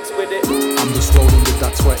couple lyrics with it. I'm just rolling with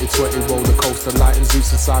that 2020 roller coaster. Lighting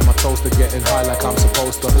Zeus inside my toaster, getting high like I'm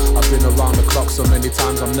supposed to. I've been around the clock so many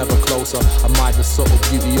times I'm never closer. Am I the subtle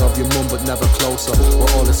beauty of your mum but never closer?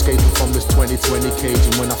 We're all escaping from this 2020 cage.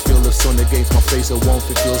 And when I feel the sun against my face, it won't,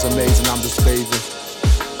 it feels amazing. I'm just bathing,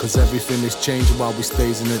 cause everything is changing while we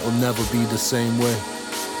stays and it'll never be the same way.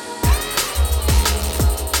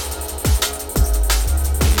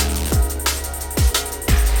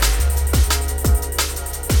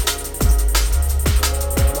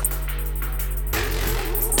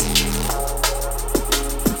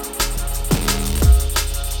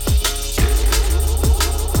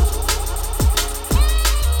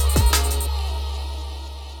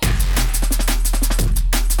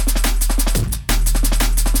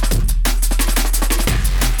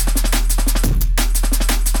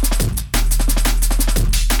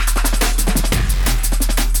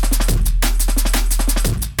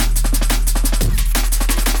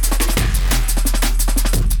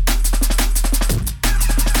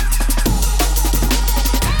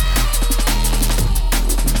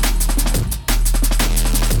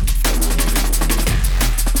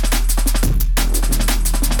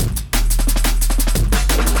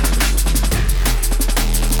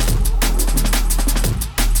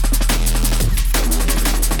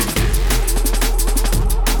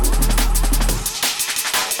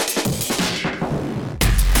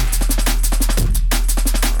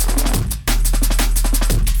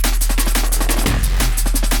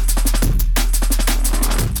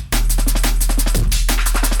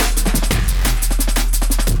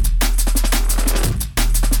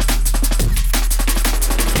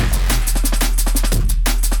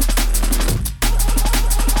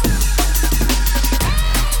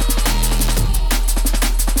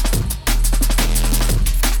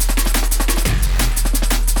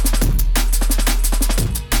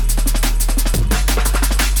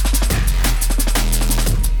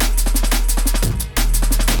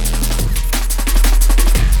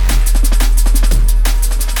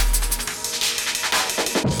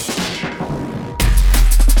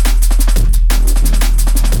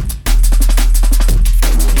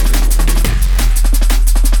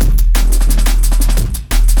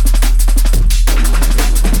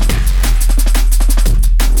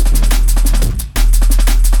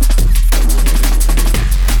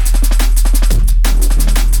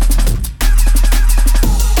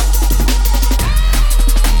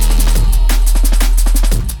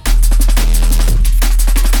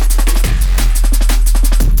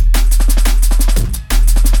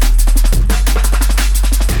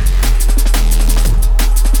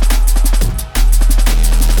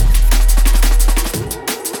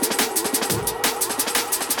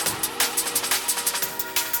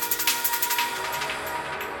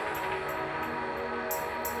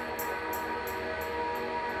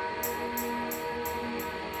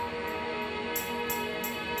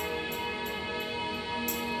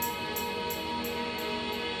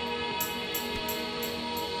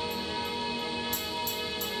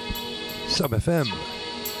 Sub FM.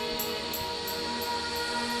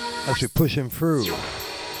 As we're pushing through.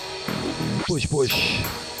 Push.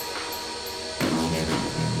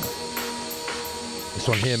 This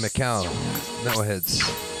one here, Macau. Metalheads.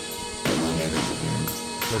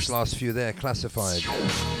 Those last few there, classified.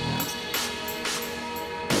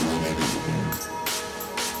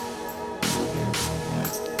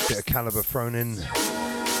 Bit of Calibre thrown in.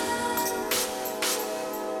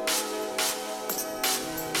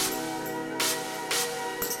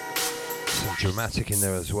 Dramatic in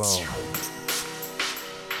there as well.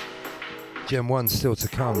 Gen 1 still to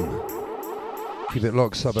come. Keep it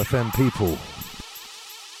locked, Sub FM people.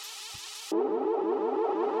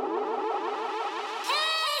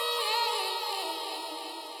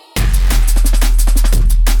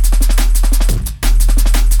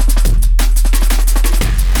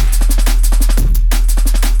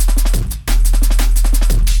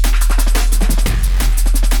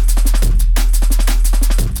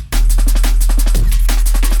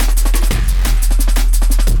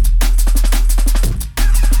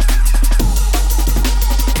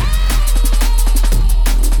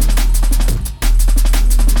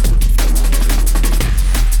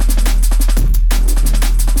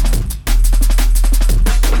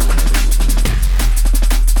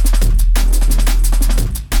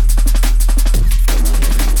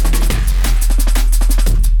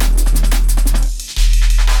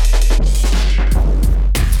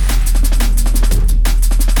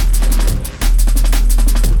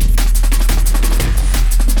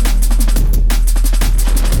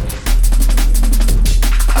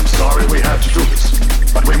 have to do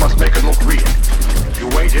this, but we must make it look real. You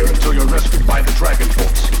wait here until you're rescued by the Dragon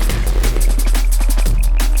Force.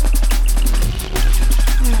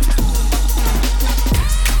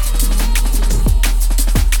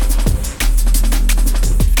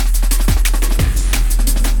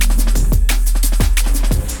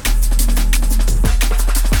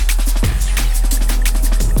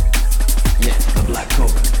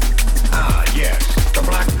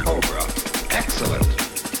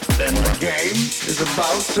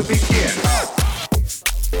 To begin.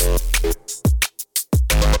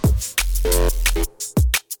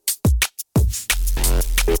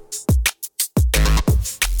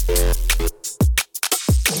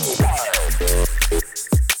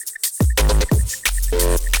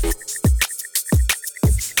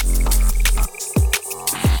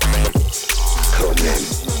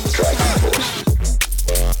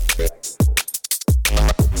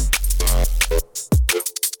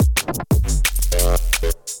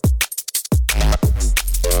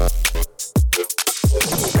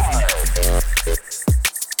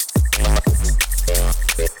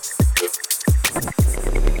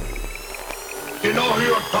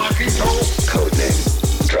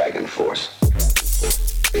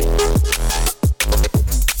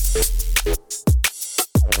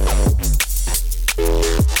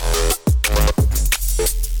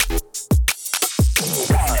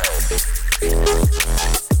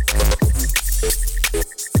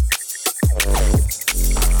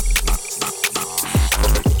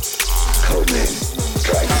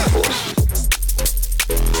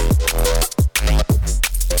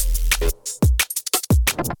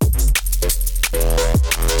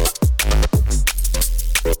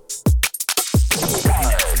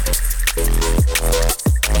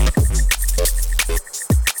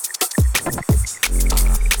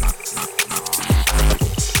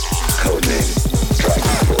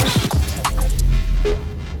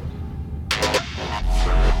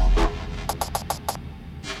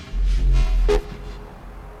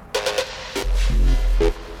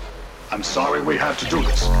 To do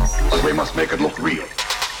this, but we must make it look real.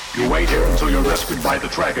 You wait here until you're rescued by the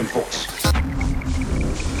Dragon Force.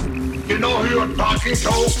 You know who you're talking to?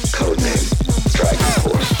 Codename Dragon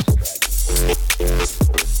Force.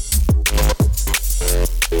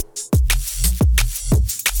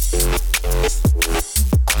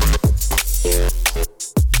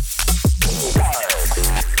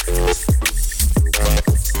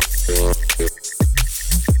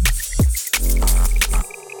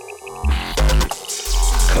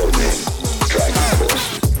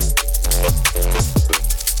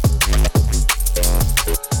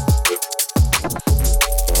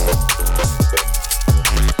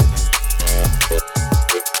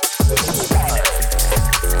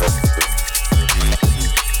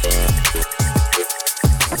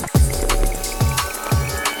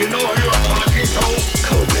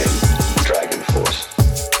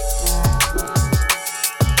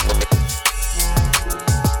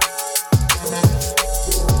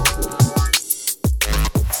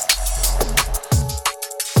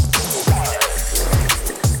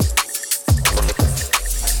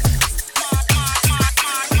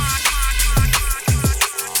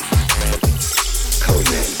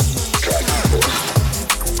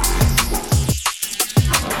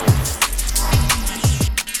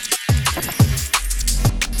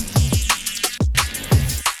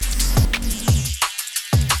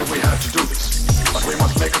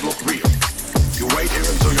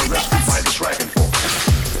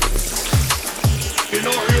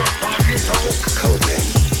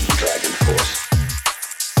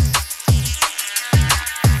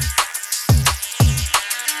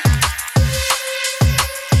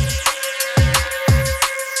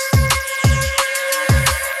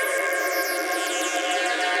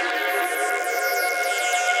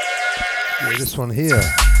 This one here.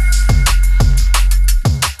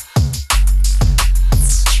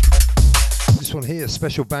 This one here,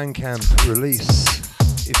 special Bandcamp release.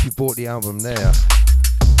 If you bought the album there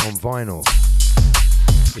on vinyl.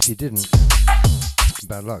 If you didn't,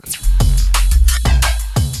 bad luck.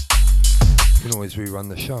 You can always rerun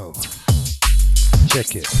the show.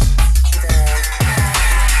 Check it.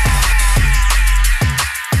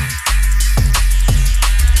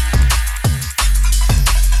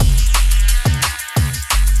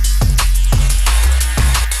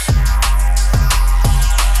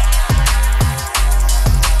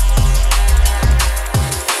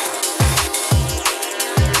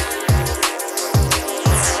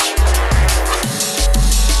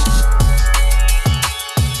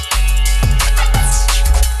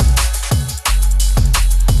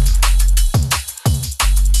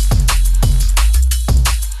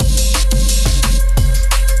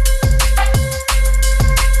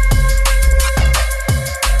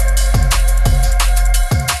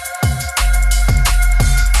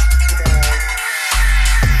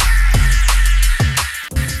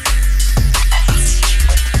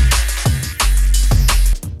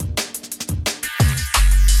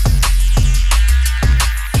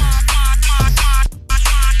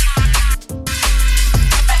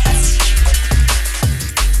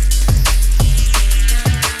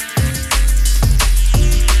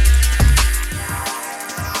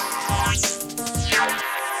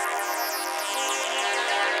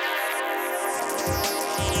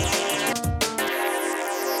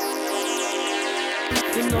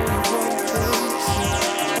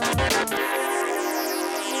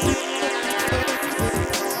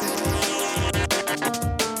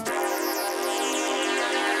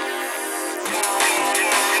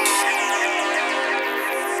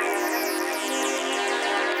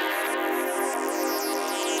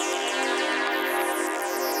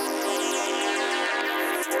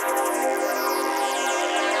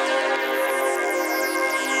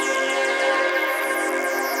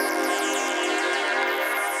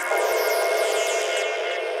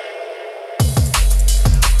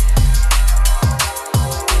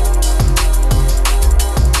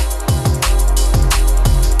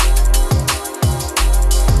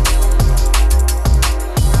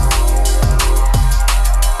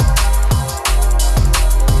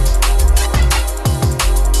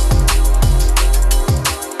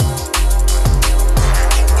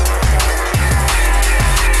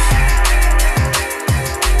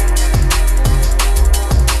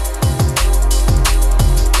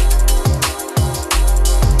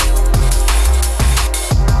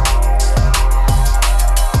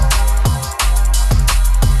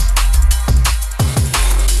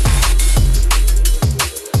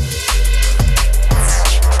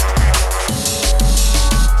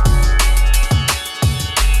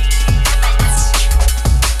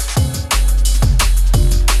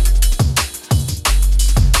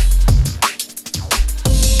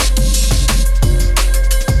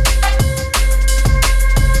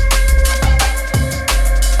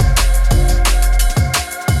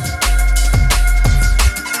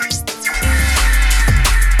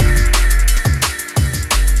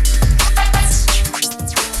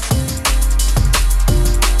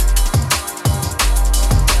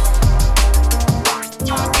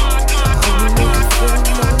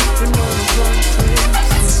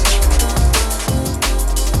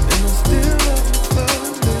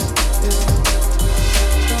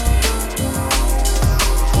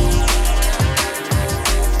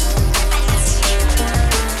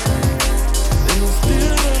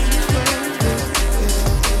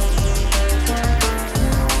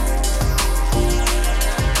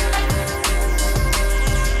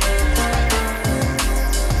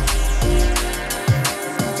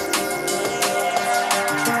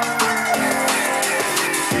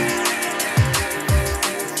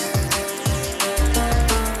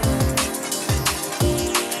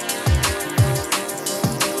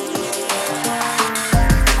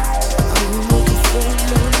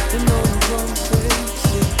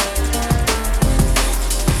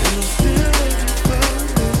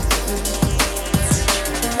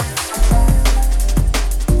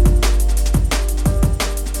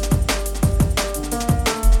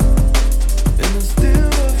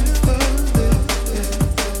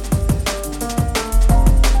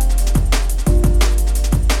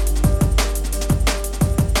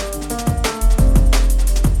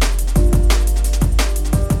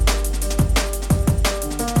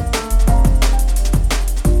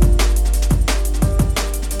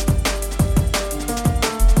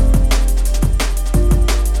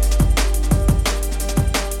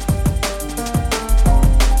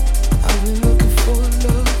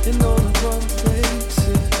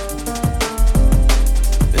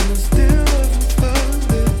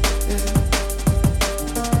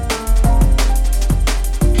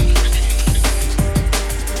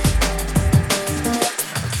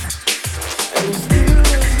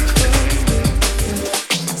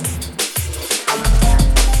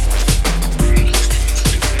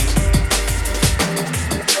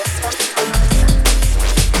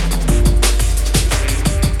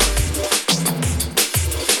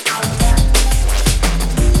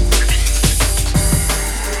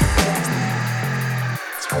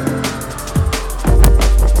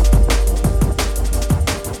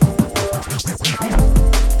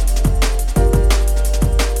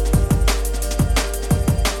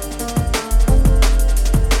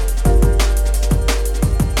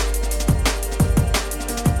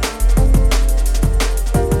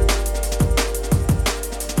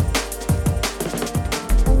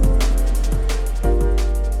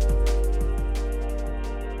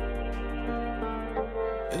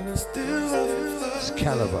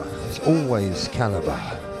 Calibre. It's always Calibre.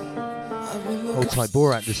 Hold tight,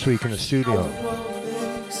 Borat this week in the studio.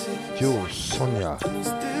 Jules, Sonia.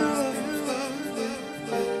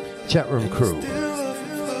 Chat room crew.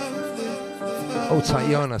 Hold tight,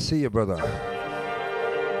 Yana. See you, brother.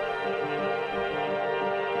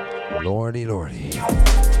 Lordy, lordy.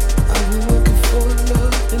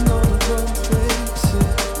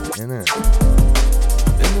 Innit?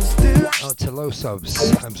 Out to low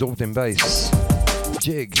subs, absorbed in bass.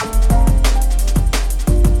 Jig.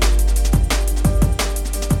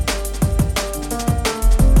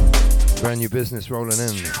 Brand new business rolling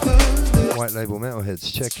in. White label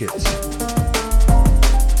metalheads, check it.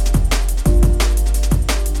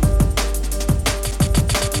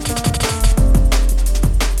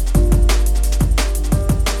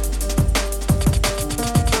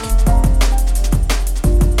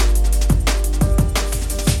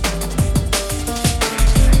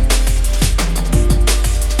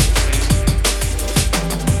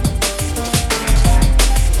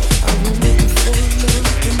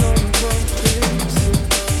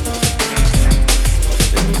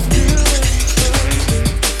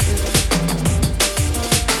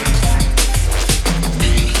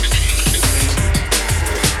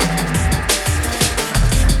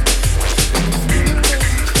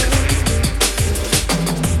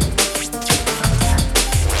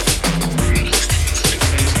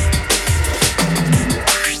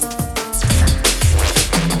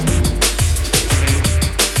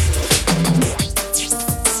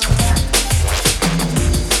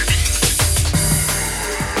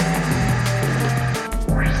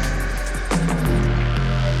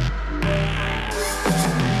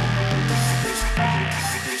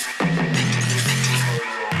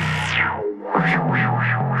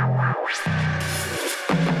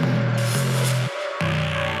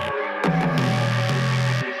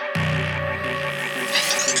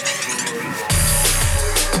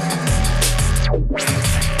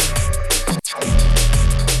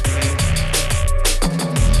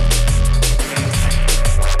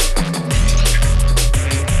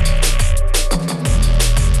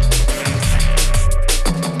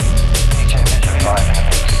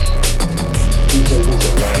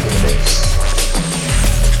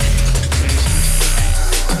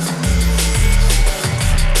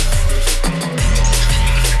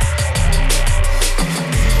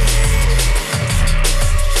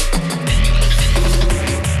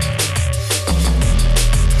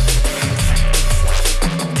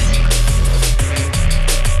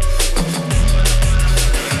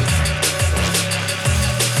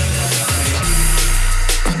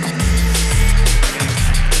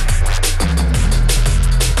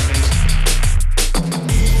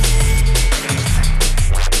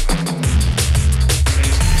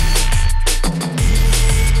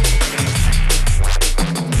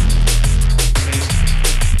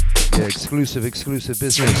 Exclusive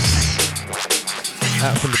business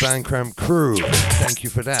out from the Bandcamp crew. Thank you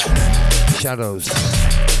for that. Shadows.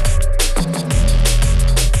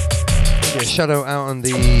 Yeah, Shadow out on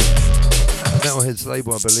the Metalheads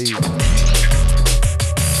label, I believe.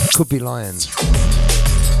 Could be lying.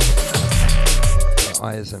 But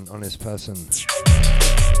I is an honest person.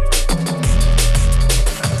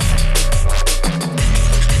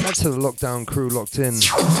 That's to the Lockdown crew locked in.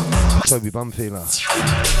 Toby Bumfeeler.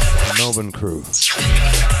 Melbourne crew.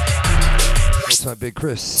 Outside Big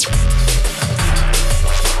Chris.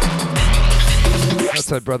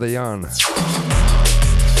 Outside Brother Jan. The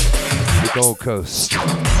Gold Coast.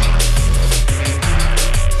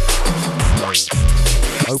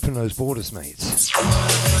 Open those borders, mates.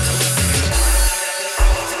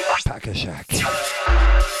 Packer Shack.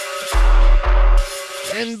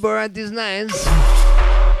 And Borat is nice.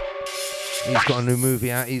 He's got a new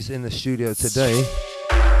movie out. He's in the studio today.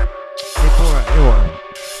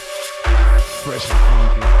 Fresh and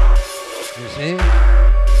funky. You see?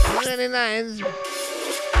 Really nice.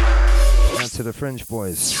 Now to the French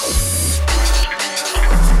boys.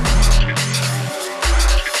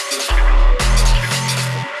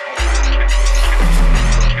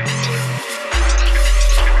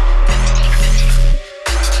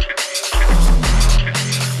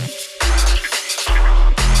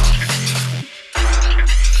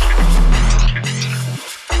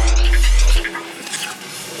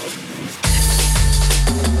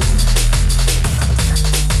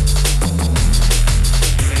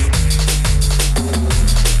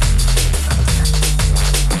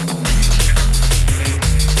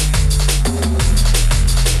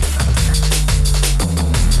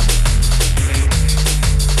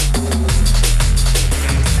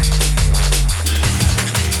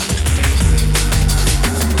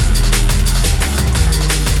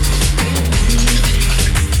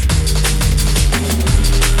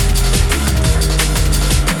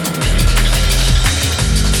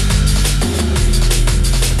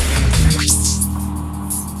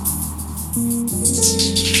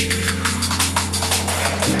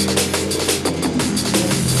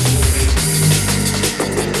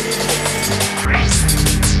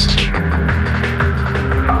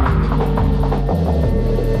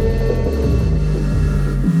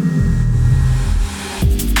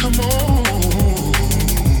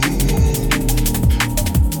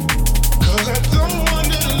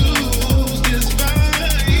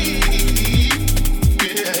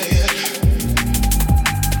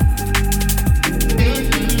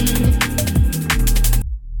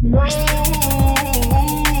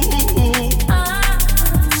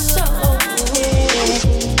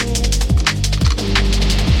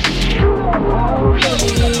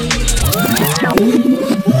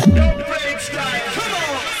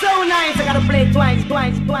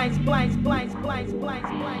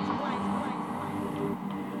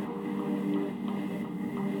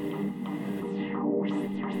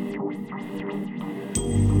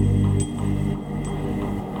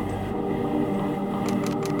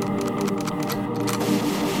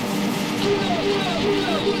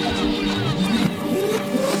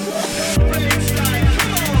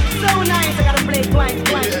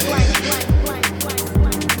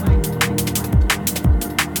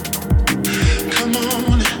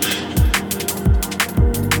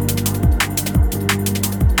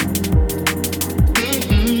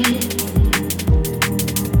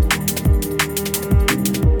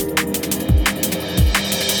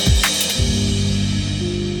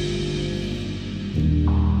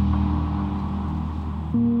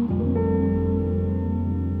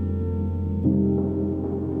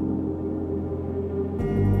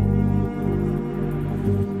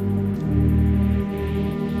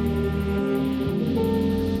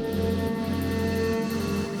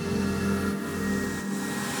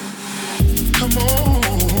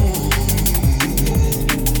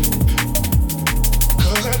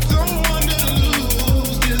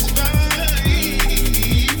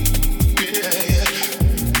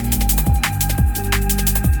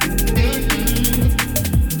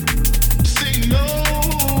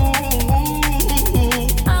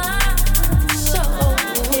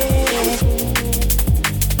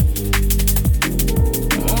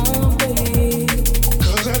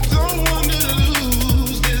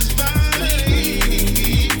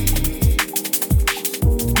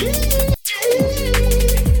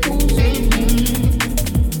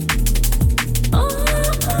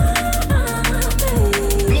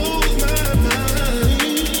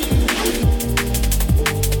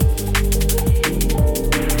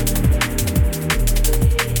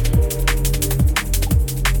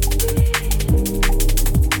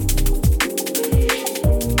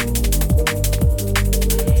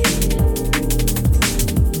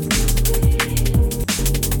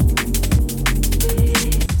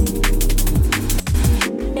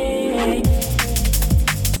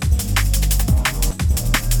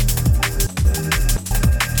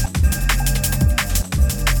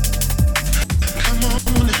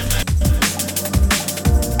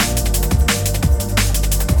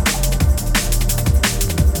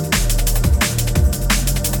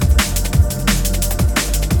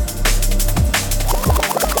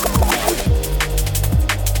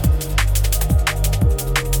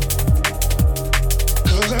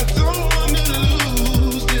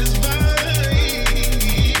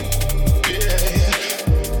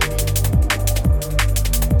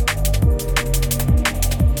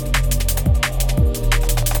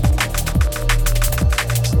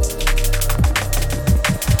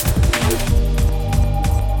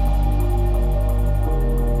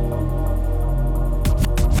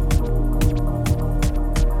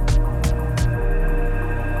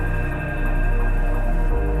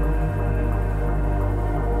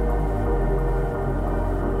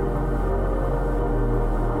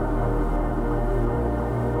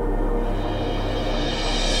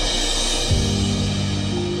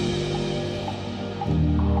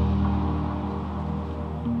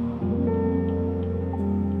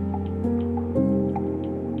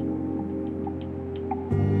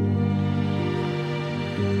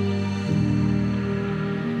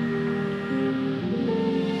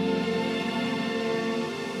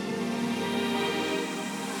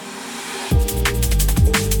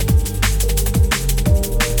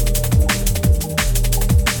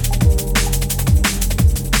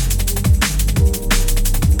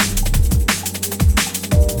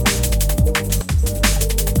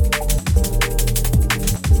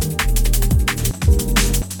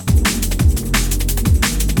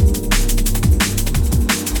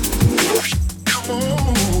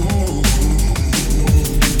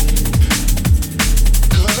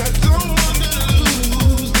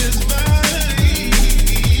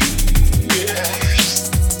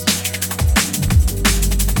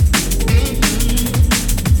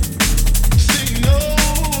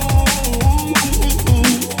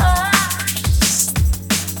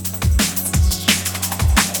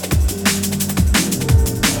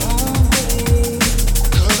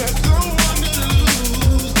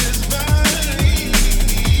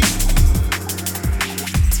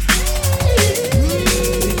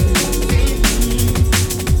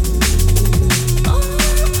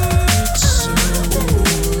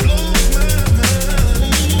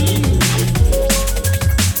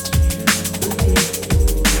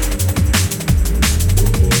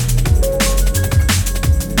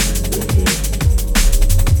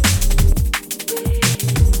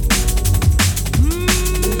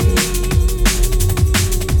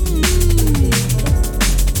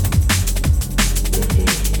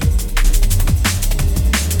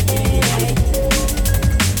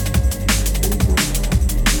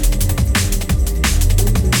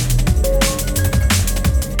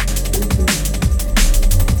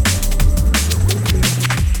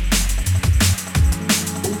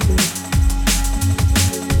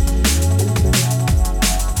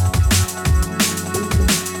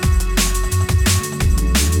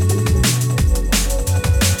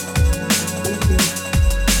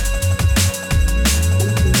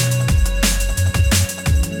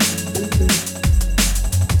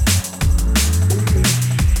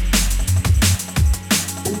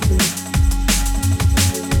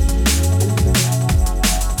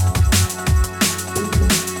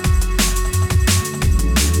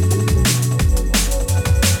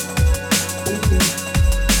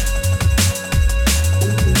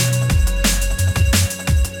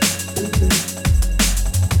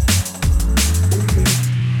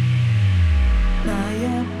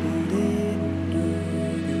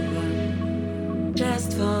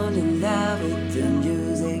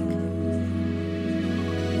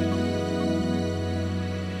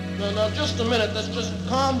 just a minute. Let's just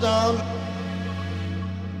calm down.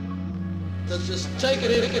 Let's just take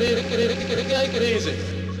it easy.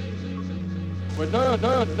 We're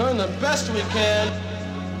doing the best we can.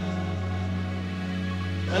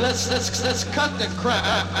 And let's cut the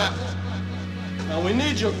crap. Now we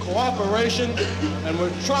need your cooperation, and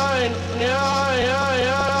we're trying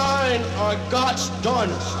our God's done.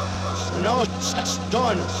 No, it's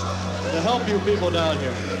done to help you people down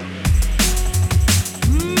here.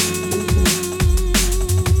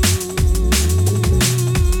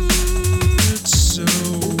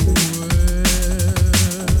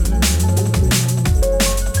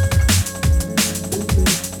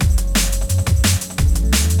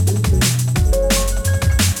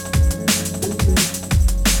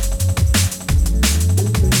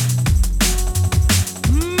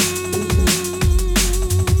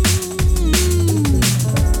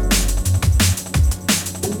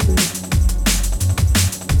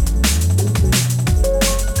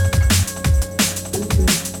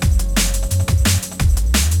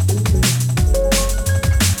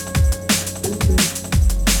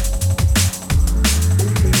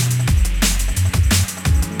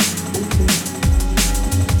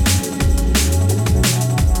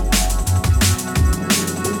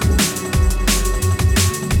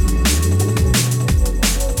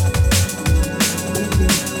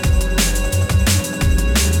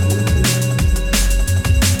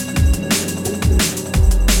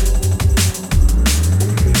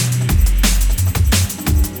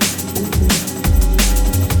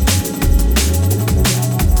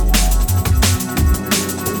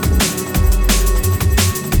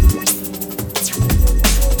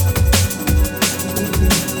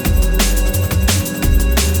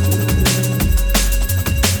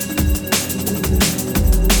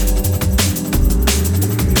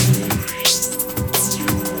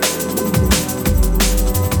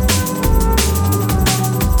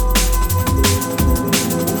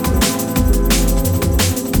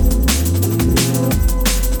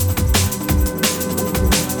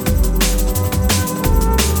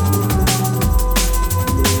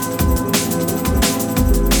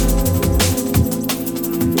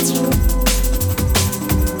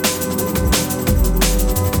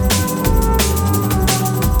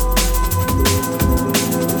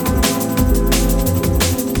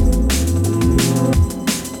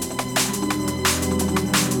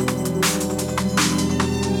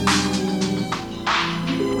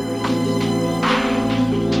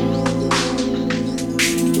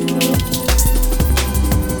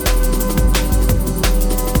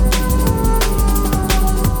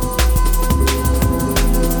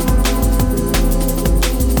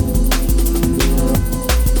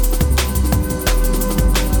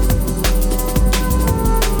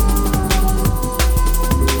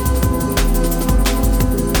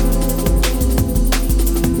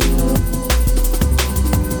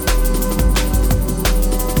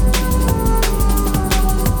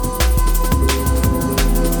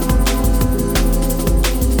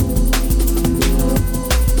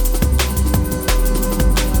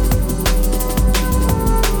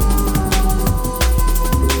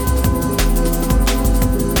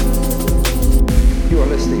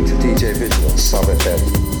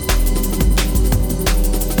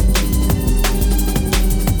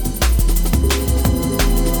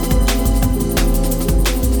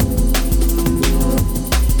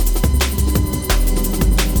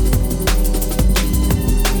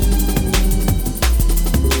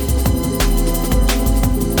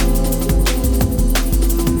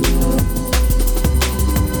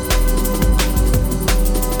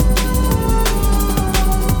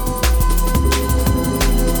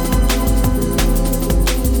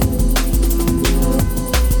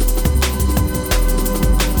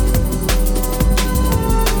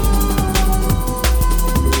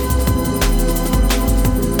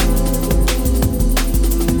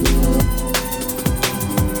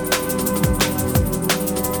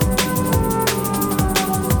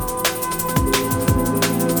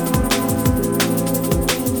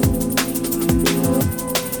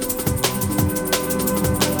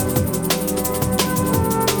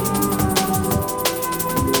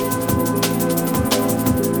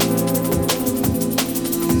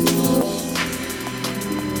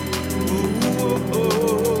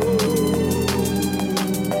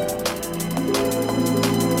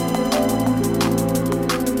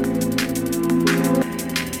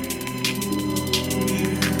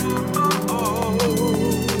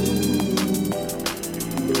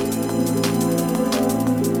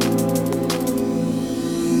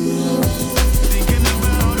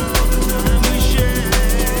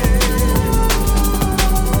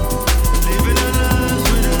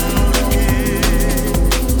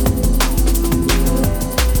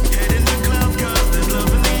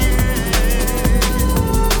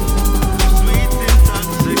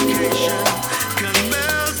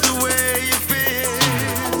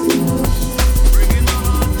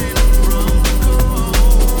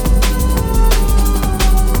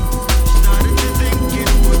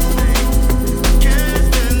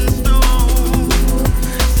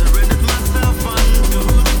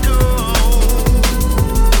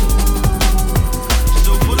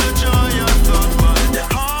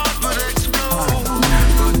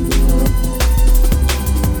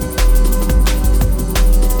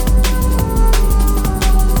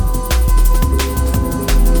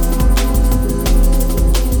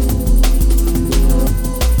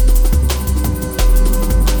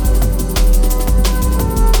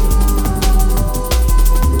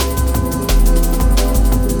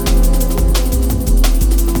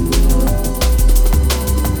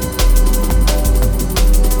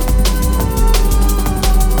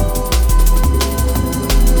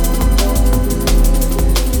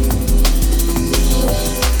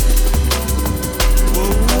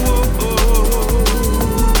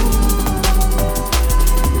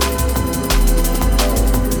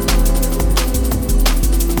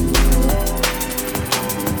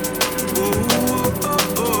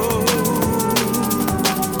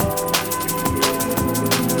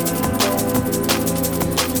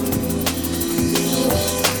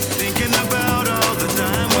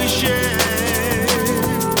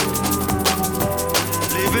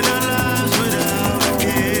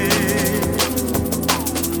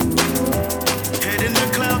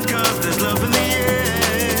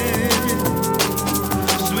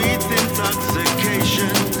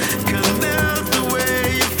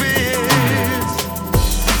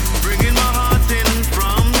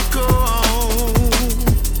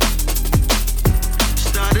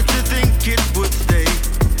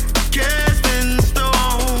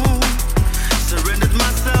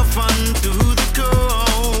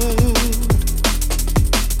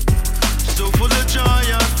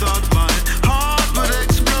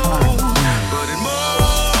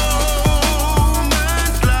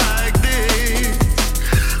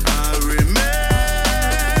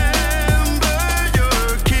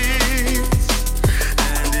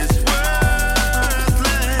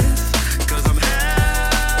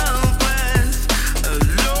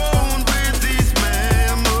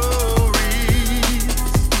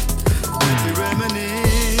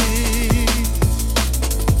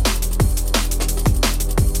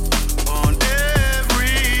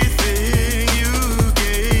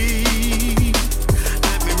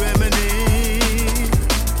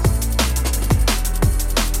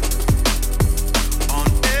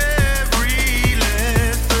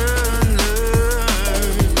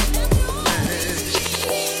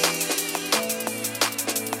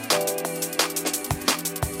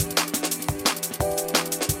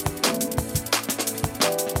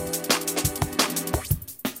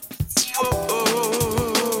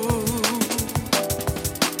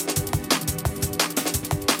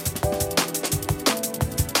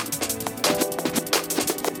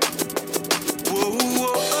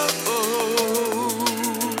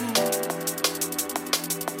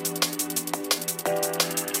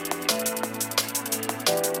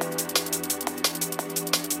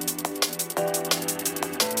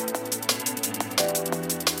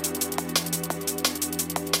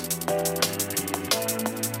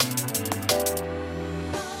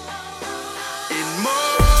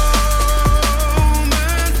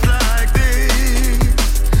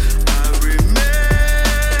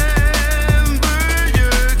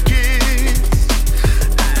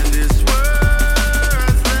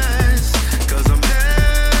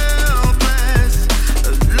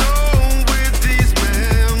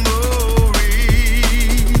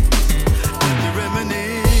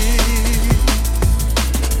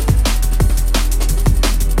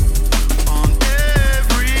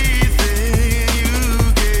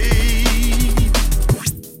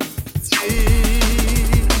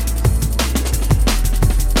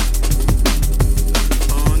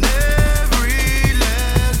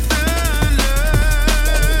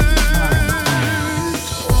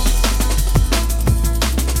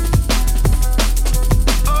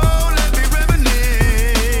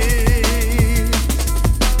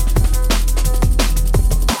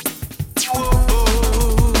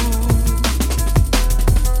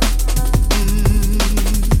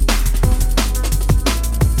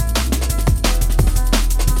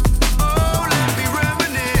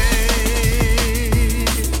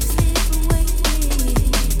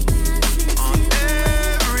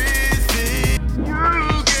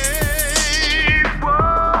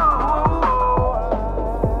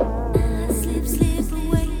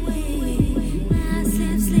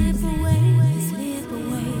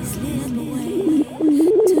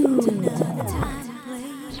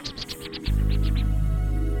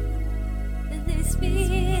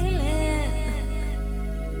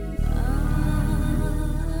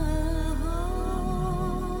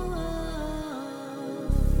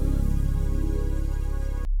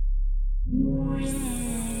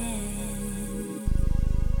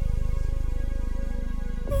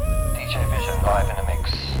 live in the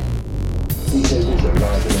mix. DJ ViSiOn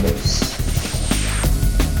live in the mix.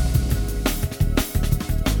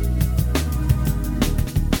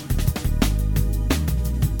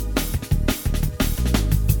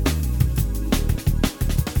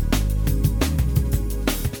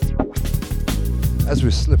 As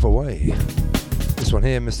we slip away, this one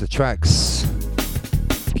here, Mr. Tracks,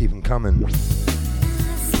 keep them coming.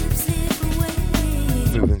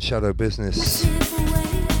 Moving shadow business,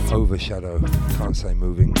 overshadow, can't say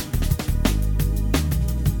moving,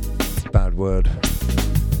 bad word.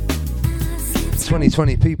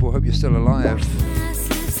 2020 people, hope you're still alive,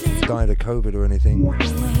 died of COVID or anything,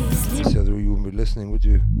 so that you wouldn't be listening, would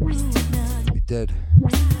you? Be dead.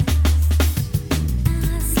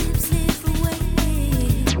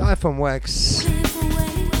 Life on wax,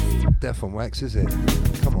 death on wax, is it?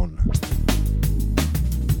 Come on.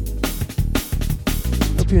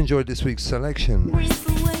 Hope you enjoyed this week's selection.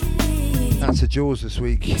 That's to Jules this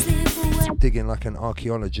week, digging like an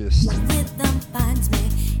archaeologist.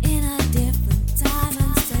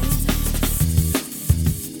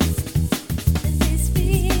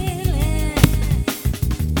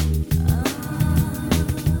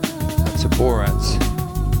 That's a Borat.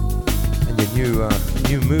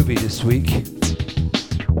 New movie this week.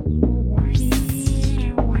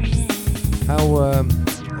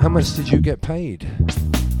 How much did you get paid?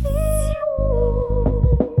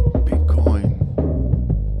 Bitcoin.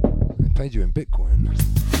 They paid you in Bitcoin.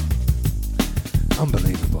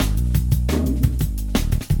 Unbelievable.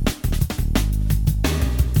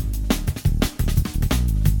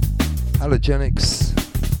 HALOGENIX.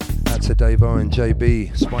 That's a Davo and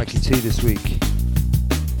JB. Spikey T this week.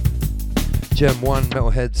 Gem 1,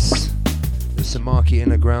 Metalheads, there's some marquee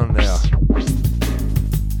inner ground there.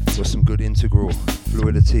 With some good integral,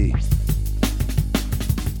 fluidity.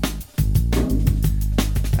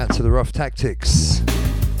 Add to the rough tactics.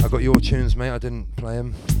 I got your tunes, mate, I didn't play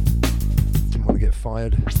them. Didn't want to get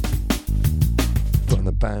fired. Put on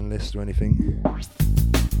the ban list or anything.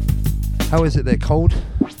 How is it, they're cold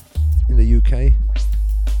in the UK?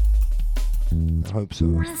 I hope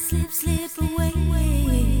so. Slip away.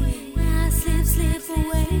 Slip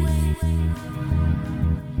away.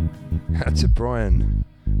 That's it, Brian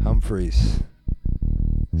Humphreys.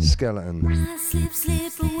 Skeleton. Slip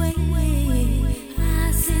away.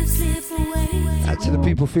 Slip away. Add to the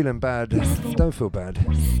people feeling bad. Don't feel bad.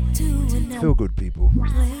 Feel good, people.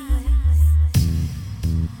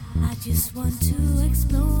 I just want to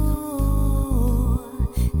explore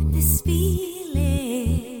this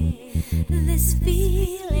feeling.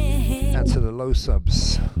 Add to the low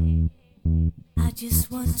subs. I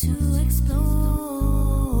just want to explore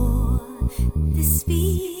this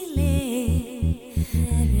feeling.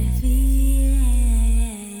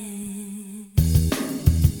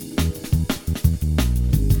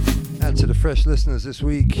 Add to the fresh listeners this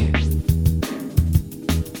week.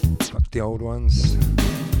 Fuck the old ones.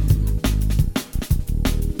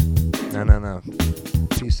 No.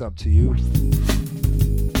 Peace up to you.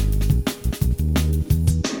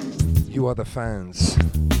 You are the fans.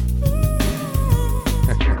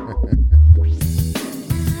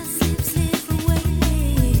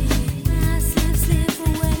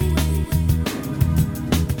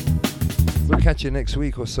 We'll catch you next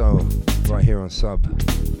week or so, right here on Sub.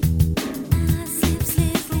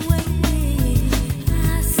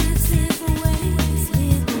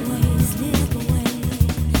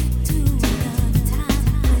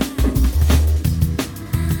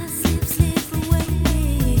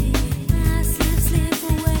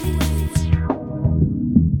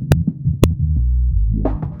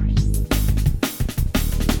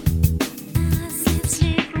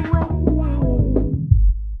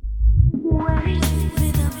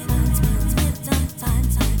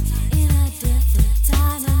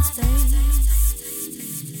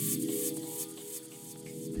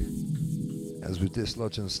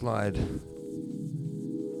 Dislodge and slide.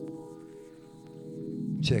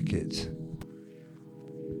 Check it.